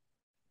guy.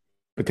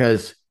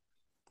 Because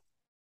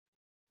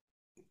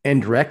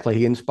indirectly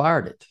he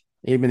inspired it.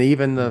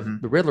 Even the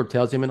Riddler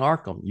tells him in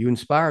Arkham, "You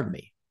inspired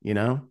me," you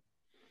know? I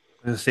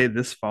was gonna say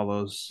this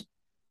follows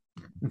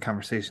the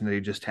conversation that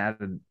you just had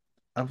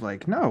of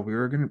like, no,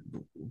 we're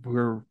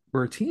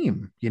a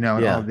team, and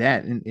all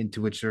that,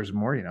 into which there's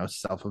more,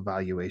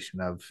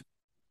 self-evaluation of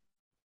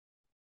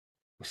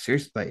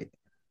seriously,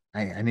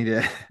 I need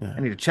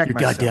to check you're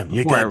myself.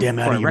 You're goddamn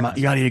out of your mind.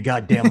 You're out of your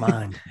goddamn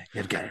mind.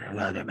 You've got it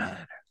out of your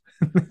mind.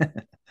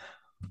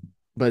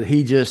 But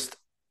he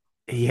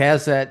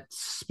has that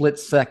split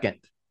second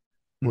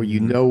where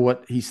you know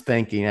what he's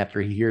thinking after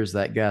he hears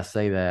that guy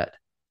say that.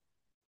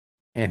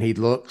 And he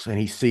looks and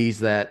he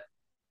sees that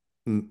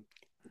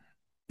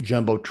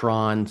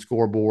Jumbotron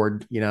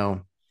scoreboard,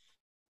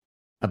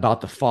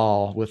 about to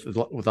fall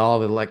with all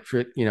the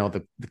electric,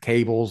 the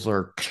cables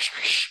are,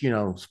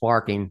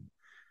 sparking.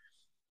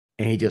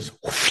 And he just,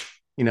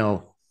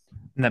 and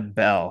that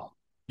bell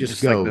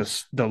just goes. Like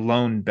the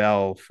lone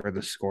bell for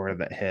the score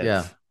that hits.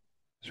 Yeah.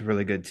 It's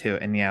really good too.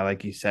 And yeah,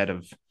 like you said,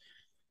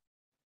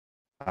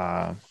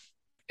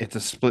 it's a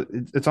split.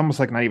 It's almost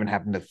like not even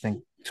having to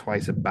think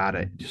twice about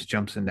it. Just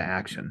jumps into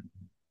action,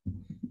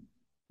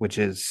 which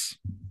is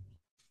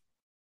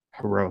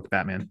heroic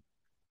Batman.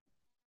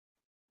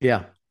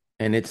 Yeah.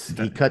 And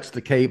he cuts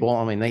the cable.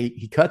 I mean,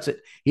 he cuts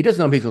it. He doesn't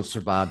know if he's going to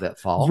survive that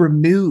fall.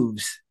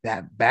 Removes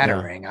that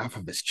battering off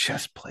of his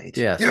chest plate.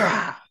 Yes.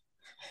 Yeah.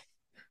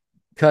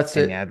 Cuts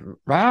it. And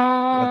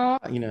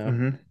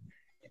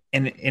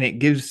it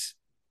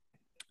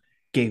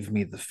gave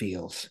me the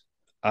feels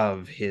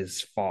of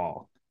his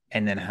fall,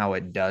 and then how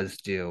it does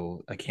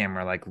do a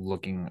camera like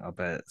looking up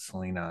at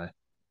Selina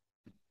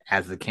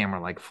as the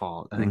camera like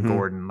falls, and then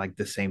Gordon like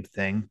the same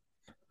thing.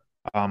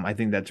 I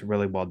think that's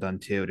really well done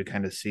too, to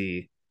kind of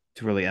see,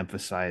 to really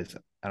emphasize,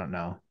 I don't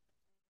know,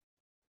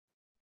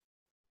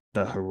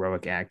 the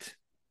heroic act.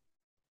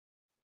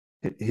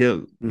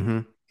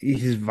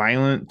 He's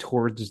violent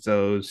towards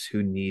those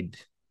who need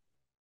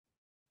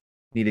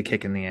a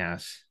kick in the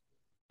ass,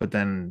 but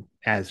then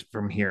as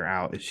from here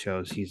out, it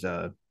shows he's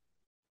a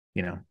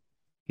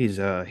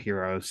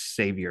hero,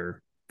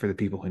 savior for the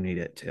people who need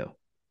it too.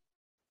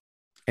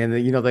 And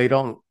they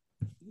don't.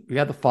 You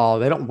have to follow.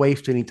 They don't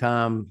waste any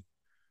time,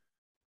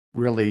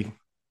 really,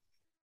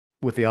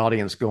 with the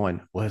audience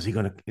going, well, is he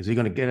gonna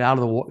get out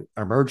of the water,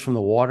 emerge from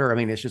the water? I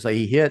mean, it's just like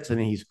he hits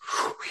and he's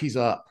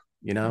up,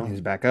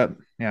 he's back up.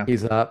 Yeah,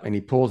 he's up, and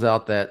he pulls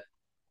out that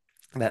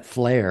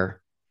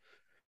flare.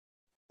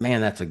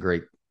 Man, that's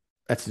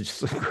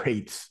just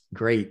a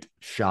great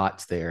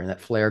shots there. And that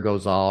flare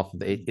goes off.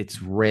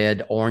 It's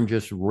red,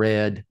 orangish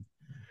red.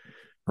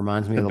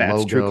 Reminds me of the Bats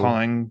logo. True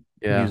Calling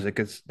music.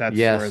 That's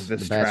where this the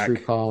Bats track. True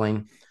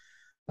Calling.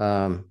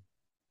 And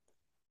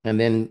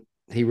then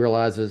he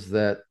realizes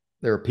that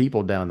there are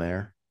people down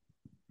there.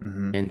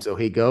 And so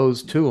he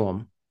goes to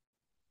them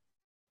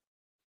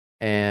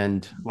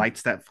and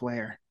lights that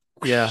flare.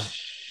 Yeah.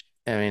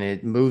 I mean,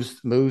 it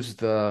moves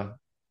the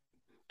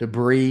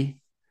debris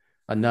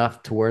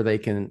enough to where they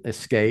can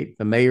escape.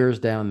 The mayor's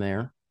down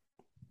there.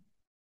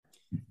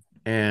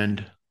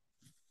 And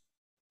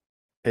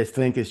I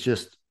think it's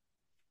just,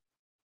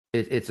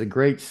 it's a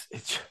great,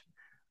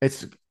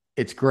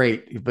 it's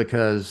great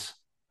because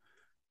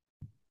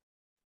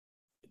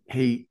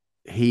he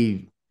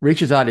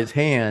reaches out his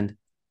hand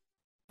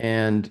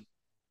and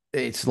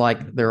it's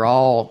like they're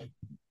all,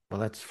 well,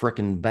 that's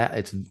freaking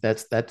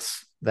that's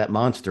that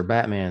monster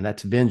Batman.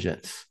 That's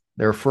vengeance.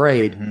 They're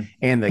afraid.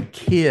 And the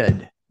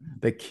kid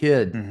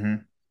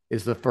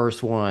is the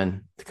first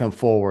one to come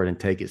forward and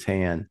take his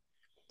hand.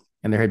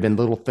 And there had been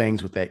little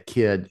things with that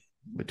kid,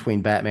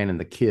 between Batman and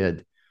the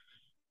kid,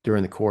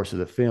 during the course of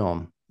the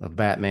film, of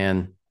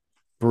Batman,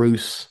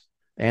 Bruce,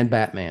 and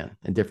Batman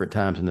at different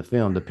times in the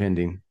film,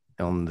 depending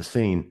on the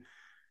scene,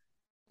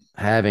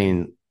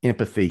 having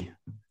empathy,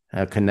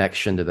 a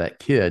connection to that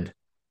kid,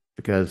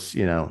 because,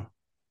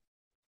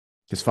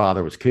 his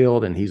father was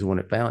killed and he's the one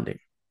that found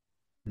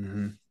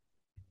him.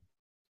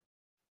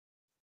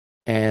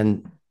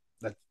 And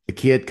the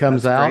kid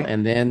comes out,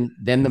 and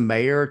then the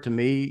mayor, to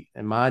me,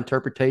 and my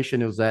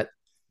interpretation, is that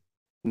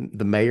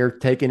the mayor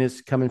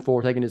coming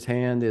forward, taking his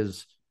hand,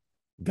 is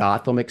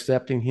Gotham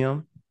accepting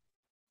him.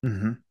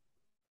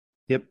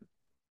 Yep.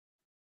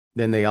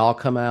 Then they all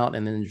come out,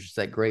 and then there's just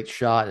that great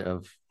shot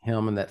of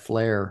him and that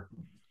flare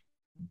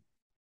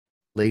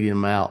leading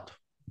him out.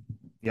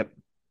 Yep.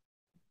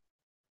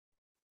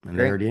 And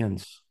there it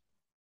ends.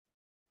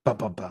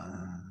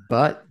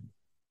 But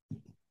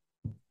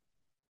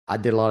I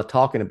did a lot of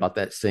talking about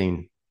that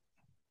scene.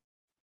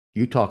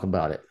 You talk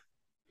about it.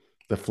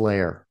 The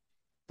flare,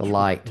 the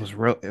light. It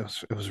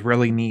was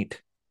really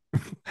neat.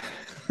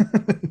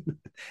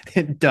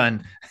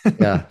 Done.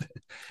 Yeah.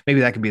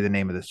 Maybe that could be the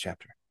name of this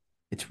chapter.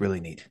 It's really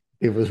neat.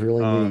 It was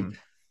really neat.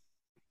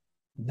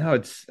 No, I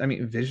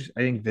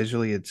think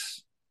visually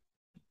it's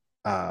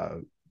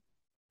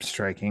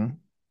striking.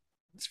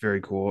 It's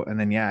very cool. And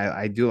then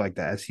I do like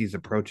that as he's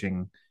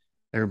approaching,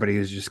 everybody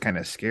is just kind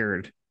of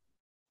scared.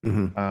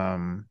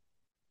 Mm-hmm.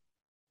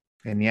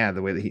 And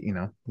the way that he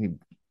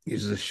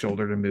uses his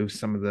shoulder to move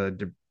some of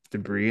the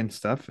debris and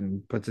stuff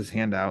and puts his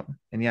hand out.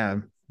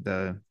 And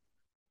the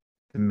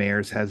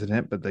mayor's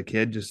hesitant, but the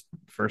kid just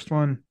first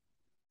one,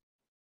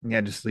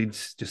 just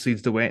leads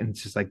the way. And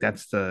it's just like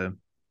that's the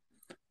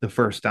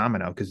first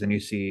domino, because then you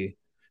see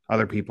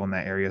other people in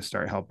that area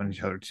start helping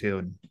each other too.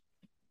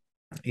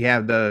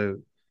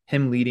 And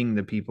him leading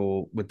the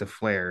people with the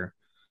flare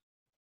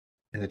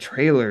in the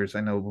trailers,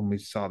 I know when we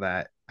saw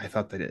that, I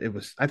thought it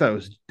was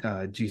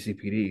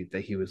GCPD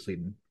that he was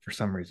leading for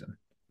some reason.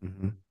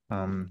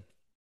 Mm-hmm.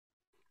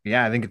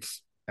 I think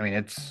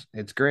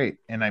it's great,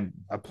 and I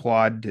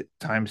applaud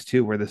times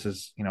too where this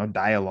is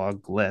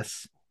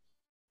dialogue-less,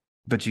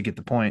 but you get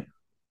the point.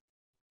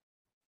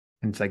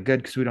 And it's like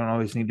good, because we don't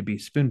always need to be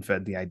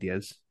spoon-fed the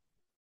ideas.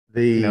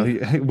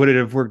 Would it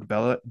have worked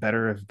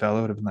better if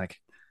Bella would have been like,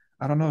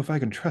 I don't know if I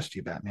can trust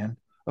you, Batman.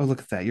 Oh, look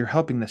at that. You're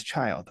helping this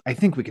child. I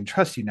think we can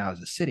trust you now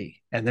as a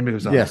city. And then it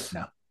was, yes.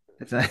 No,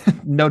 it's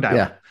no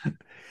dialogue. Yeah.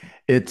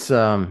 It's,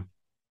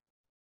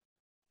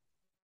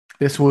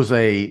 this was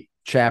a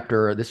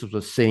chapter. This was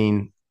a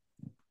scene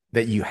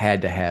that you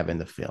had to have in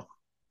the film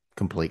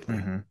completely.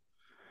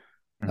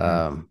 Mm-hmm.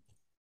 Mm-hmm.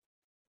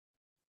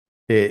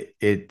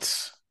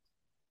 It's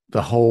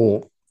the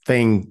whole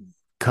thing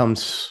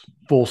comes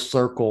full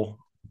circle.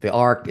 The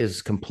arc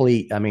is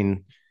complete. I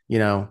mean, we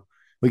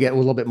get a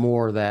little bit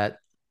more of that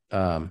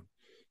in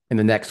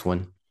the next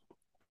one,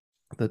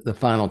 the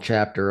final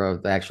chapter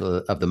of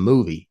the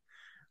movie,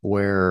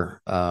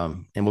 where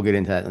and we'll get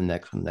into that in the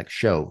next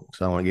show.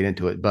 So I want to get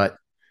into it, but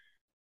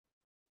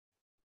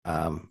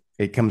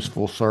it comes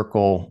full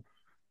circle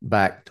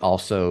back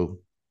also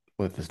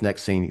with this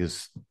next scene,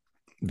 is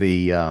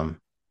the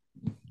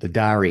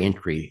diary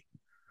entry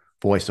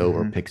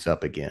voiceover mm-hmm. picks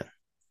up again,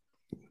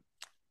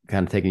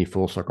 kind of taking you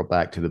full circle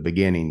back to the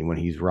beginning when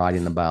he's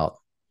writing about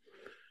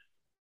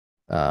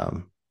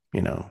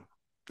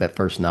that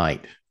first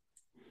night.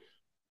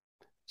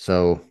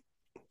 So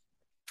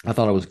I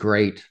thought it was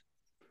great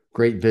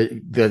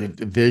the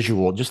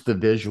visual, just the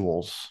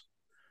visuals.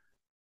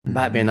 Mm-hmm.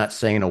 Batman not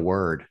saying a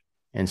word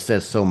and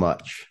says so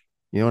much.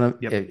 You know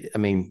what I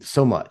mean?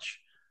 So much.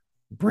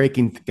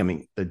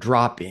 The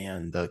drop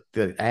in,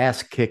 the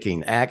ass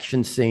kicking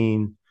action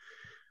scene,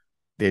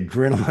 the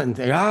adrenaline,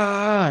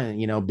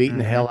 beating mm-hmm.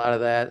 the hell out of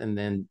that. And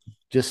then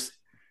just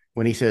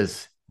when he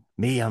says,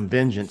 me, I'm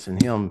vengeance,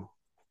 and him,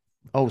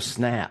 oh,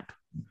 snap.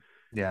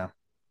 Yeah.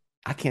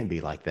 I can't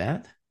be like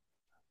that.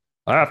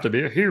 I have to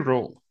be a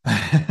hero.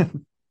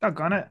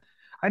 Doggone it.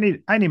 I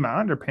need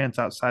my underpants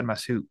outside my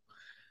suit.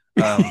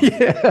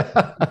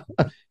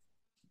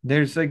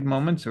 There's like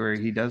moments where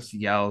he does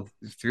yell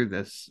through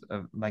this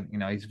of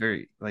he's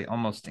very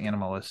almost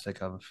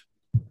animalistic of.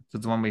 So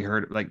it's the one we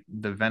heard, like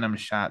the Venom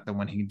shot, the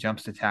when he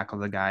jumps to tackle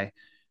the guy,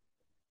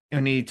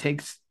 and he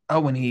takes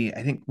when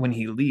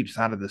he leaps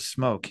out of the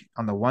smoke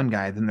on the one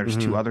guy, then there's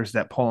mm-hmm. two others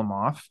that pull him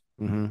off,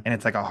 mm-hmm. and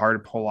it's like a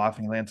hard pull off,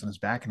 and he lands on his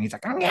back, and he's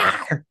like,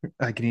 and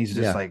he's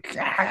just like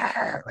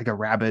a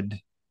rabid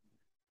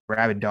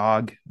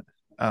dog,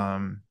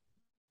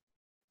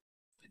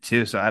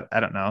 too. So I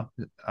don't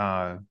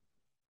know.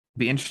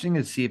 Be interesting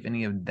to see if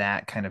any of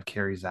that kind of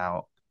carries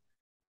out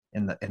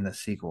in the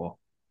sequel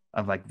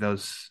of like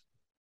those.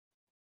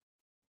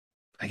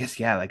 I guess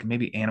like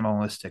maybe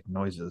animalistic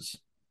noises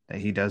that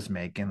he does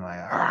make, and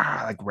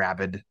like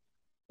rabid,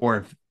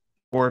 or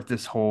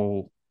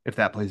if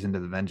that plays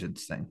into the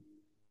vengeance thing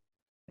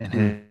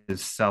and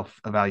his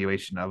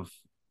self-evaluation of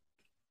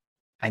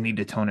I need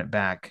to tone it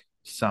back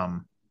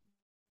some,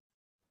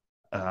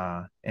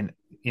 and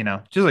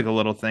just like a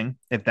little thing,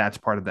 if that's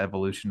part of the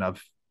evolution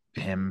of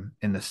him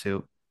in the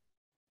suit.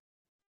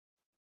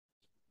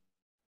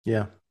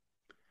 Yeah.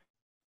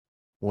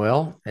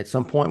 Well, at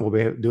some point we'll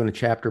be doing a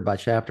chapter by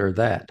chapter of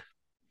that,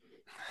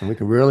 and we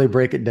can really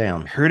break it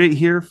down. Heard it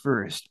here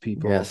first,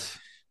 people. Yes.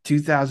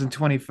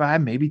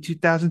 2025, maybe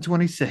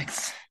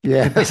 2026.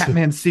 Yes. The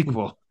Batman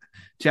sequel,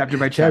 chapter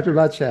by chapter. Chapter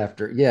by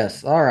chapter.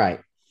 Yes. All right.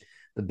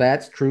 The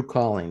Bat's True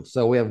Calling.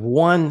 So we have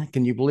one.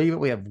 Can you believe it?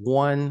 We have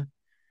one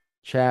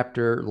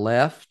chapter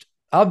left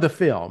of the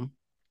film,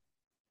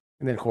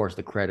 and then of course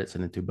the credits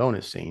and the two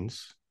bonus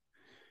scenes.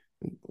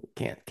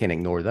 Can't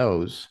ignore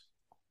those.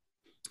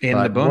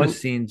 And the bonus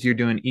scenes, you're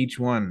doing each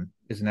one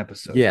is an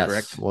episode, yes,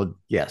 correct? Well,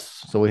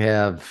 yes. So we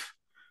have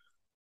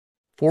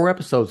 4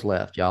 episodes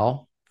left,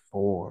 y'all.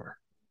 4,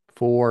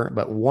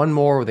 but one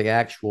more with the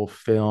actual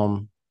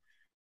film,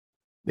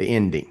 the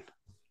ending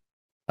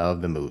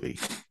of the movie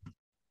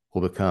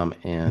will become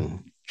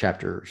in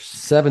chapter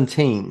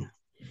 17.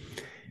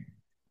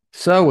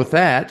 So with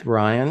that,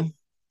 Ryan,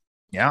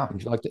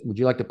 would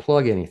you like to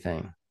plug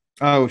anything?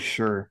 Oh,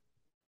 sure.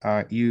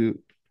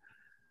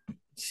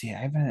 See,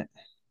 I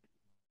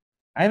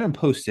haven't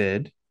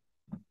posted.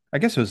 I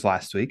guess it was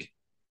last week.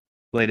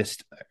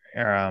 Latest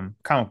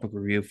comic book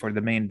review for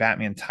the main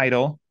Batman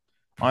title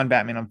on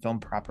Batman on Film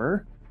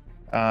proper.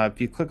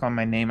 If you click on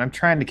my name, I'm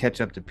trying to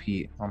catch up to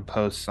Pete on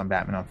posts on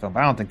Batman on Film,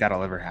 but I don't think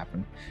that'll ever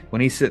happen.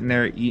 When he's sitting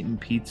there eating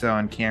pizza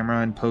on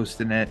camera and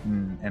posting it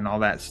and all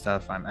that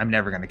stuff, I'm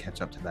never going to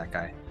catch up to that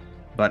guy.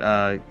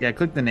 But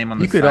click the name on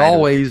the side. You could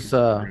always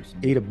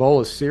eat a bowl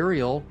of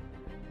cereal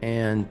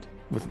and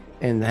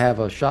have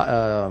a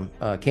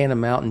can of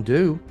Mountain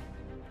Dew.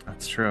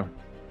 That's true.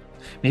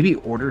 Maybe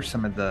order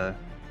some of the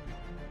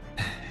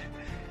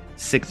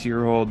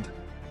 6-year-old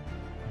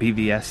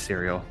BVS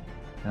cereal,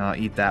 and I'll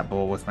eat that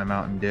bowl with my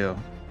Mountain Dew.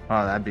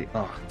 Oh, that'd be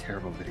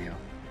terrible video.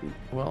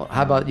 Well,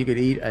 how about you could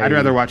eat I'd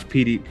rather watch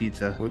Pete eat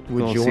pizza.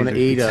 Would you want to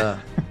eat a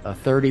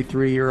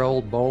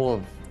 33-year-old bowl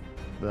of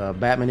the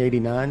Batman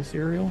 89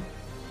 cereal?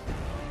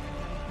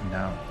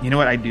 No. You know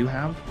what I do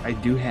have? I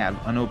do have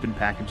unopened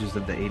packages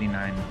of the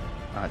 89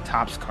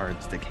 Topps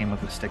cards that came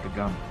with a stick of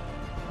gum.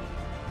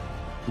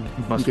 You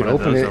could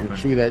open it and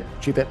chew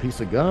that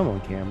piece of gum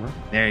on camera.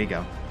 There you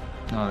go.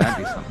 Oh,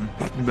 that'd be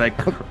something. Like,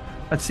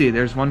 let's see.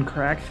 There's one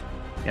crack.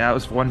 Yeah, it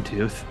was one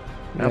tooth.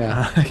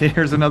 Yeah. Okay,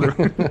 here's another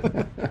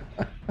one.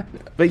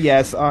 But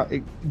yes,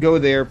 go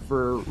there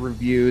for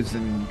reviews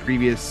and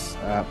previous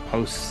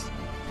posts,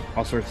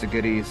 all sorts of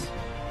goodies.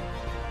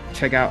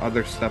 Check out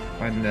other stuff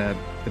on the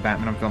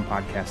Batman on Film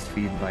podcast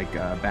feed, like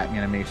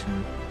Batman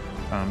Animation,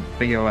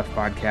 Big OF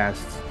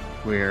podcasts,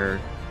 where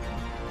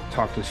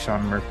talked with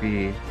Sean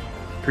Murphy,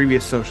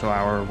 previous Social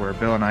Hour, where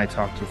Bill and I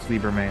talked with Lee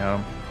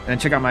Bermejo. And then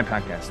check out my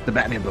podcast, The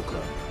Batman Book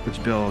Club,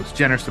 which Bill is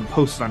generous and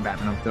posts on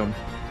Batman on Film.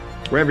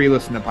 Wherever you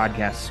listen to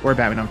podcasts or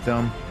Batman on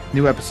Film,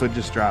 new episode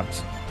just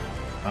dropped.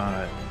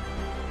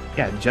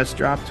 Just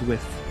dropped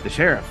with the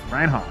Sheriff,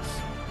 Ryan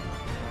Haas,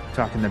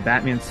 talking the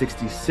Batman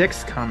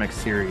 66 comic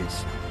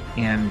series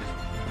and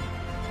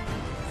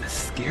the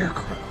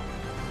Scarecrow.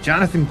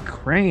 Jonathan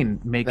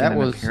Crane making an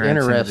appearance. That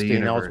was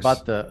interesting. I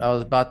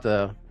was about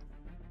to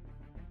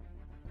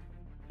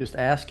just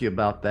ask you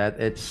about that.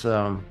 It's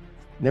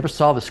never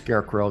saw the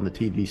Scarecrow in the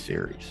TV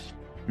series.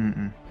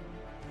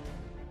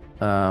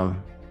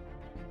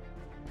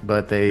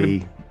 But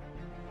the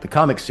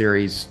comic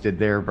series did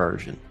their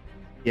version.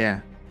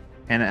 Yeah,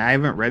 and I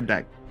haven't read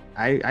that.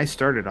 I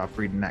started off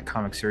reading that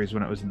comic series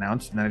when it was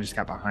announced, and then I just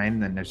got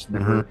behind and I just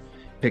never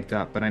picked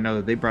up. But I know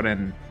that they brought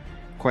in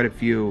quite a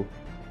few.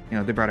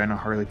 They brought in a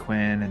Harley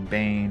Quinn and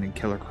Bane and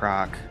Killer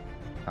Croc.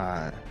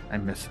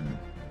 I'm missing.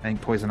 I think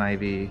Poison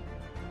Ivy,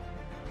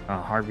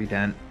 Harvey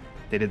Dent.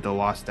 They did the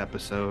Lost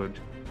episode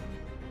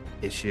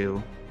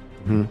issue.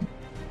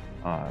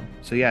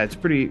 So yeah, it's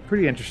pretty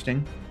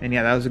interesting. And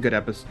yeah, that was a good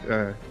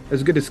episode. It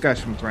was a good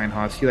discussion with Ryan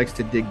Haas. He likes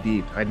to dig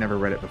deep. I'd never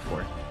read it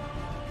before.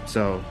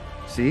 So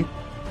see,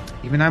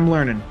 even I'm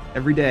learning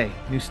every day,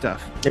 new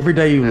stuff. Every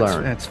day you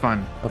learn. It's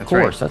fun. Of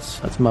course, right.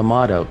 That's my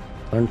motto.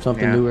 Learn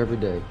something new every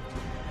day.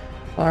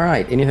 All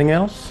right. Anything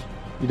else?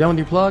 You done with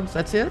your plugs?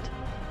 That's it?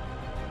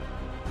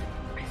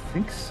 I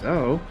think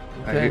so.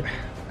 Okay.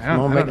 I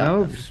don't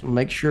know. Just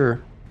make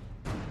sure.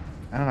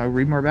 I don't know.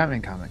 Read more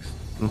Batman comics.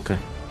 Okay.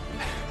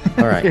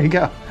 All right. There you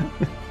go.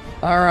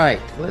 All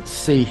right. Let's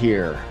see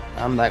here.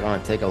 I'm not going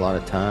to take a lot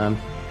of time.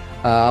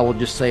 I will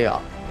just say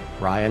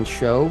Ryan's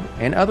show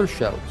and other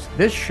shows.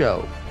 This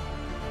show,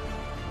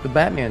 the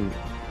Batman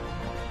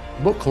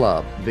Book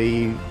Club,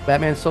 the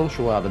Batman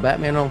Social Hour, the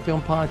Batman on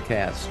Film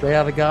podcast, Straight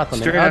Out of Gotham,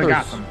 Straight Out of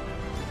Gotham.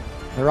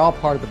 They're all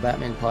part of the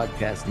Batman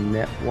Podcast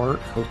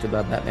Network, hosted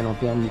by Batman on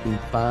Film. You can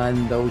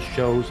find those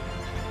shows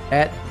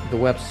at the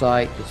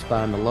website. Just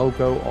find the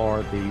logo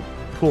or the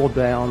pull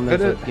down.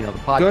 The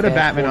podcast. Go to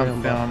Batman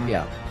on Film.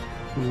 Yeah.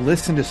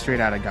 Listen to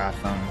Straight Out of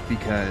Gotham,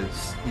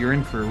 because you're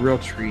in for a real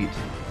treat.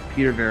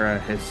 Peter Vera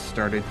has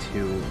started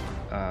to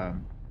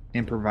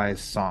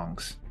improvise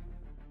songs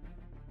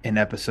in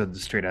episodes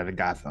of Straight Out of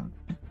Gotham.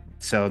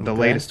 So the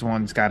latest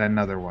one's got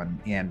another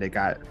one, and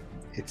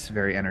it's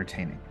very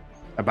entertaining.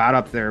 About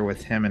up there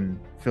with him and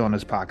filling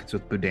his pockets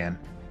with Boudin.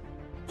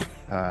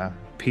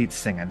 Pete's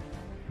singing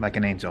like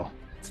an angel.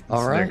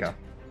 All right. There you go.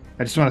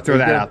 I just want to throw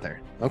that out there.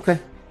 Okay.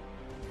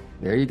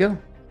 There you go.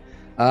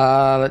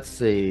 Let's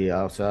see.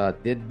 So I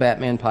did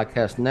Batman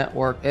Podcast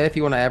Network. If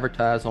you want to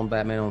advertise on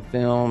Batman on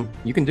Film,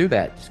 you can do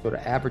that. Just go to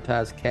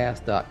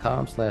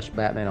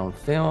advertisecast.com/Batman on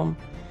Film.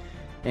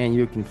 And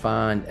you can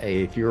find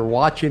if you're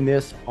watching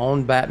this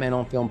on Batman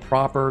on Film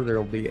proper, there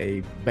will be a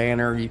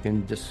banner. You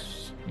can just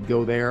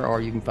go there,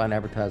 or you can find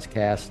Advertise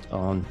Cast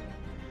on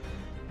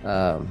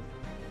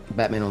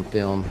Batman on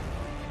Film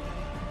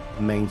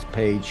main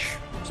page.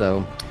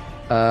 So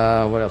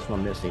what else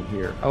am I missing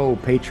here? Oh,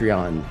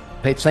 Patreon.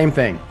 Same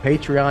thing.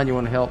 Patreon, you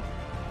want to help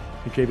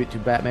contribute to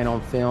Batman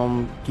on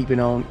Film, keep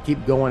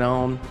going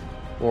on,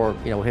 or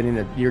hitting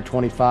the year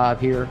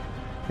 25 here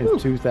in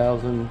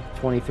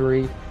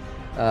 2023.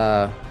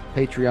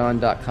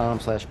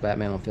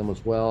 Patreon.com/Batman on Film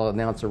as well.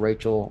 Announcer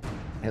Rachel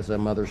has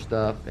some other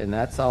stuff, and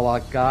that's all I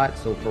got.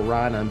 So for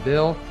Ryan, I'm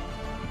Bill.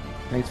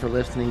 Thanks for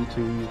listening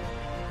to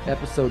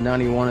episode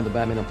 91 of the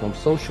Batman on Film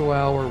Social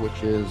Hour,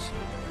 which is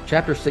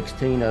chapter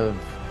 16 of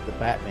the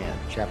Batman,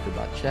 chapter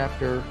by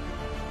chapter,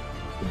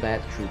 the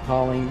Bat's True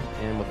Calling.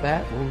 And with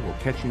that, we'll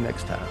catch you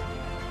next time.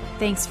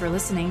 Thanks for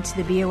listening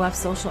to the BOF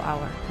Social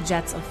Hour,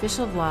 Jet's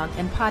official vlog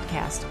and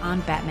podcast on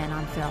Batman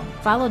on Film.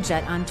 Follow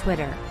Jet on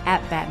Twitter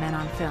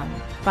 @BatmanOnFilm.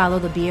 Follow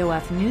the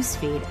BOF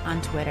newsfeed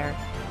on Twitter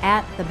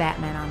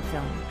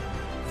 @TheBatmanOnFilm.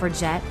 For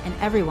Jet and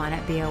everyone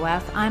at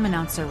BOF, I'm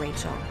announcer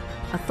Rachel.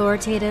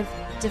 Authoritative,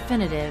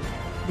 definitive,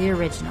 the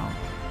original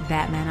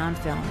Batman on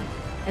Film,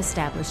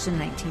 established in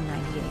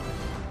 1998.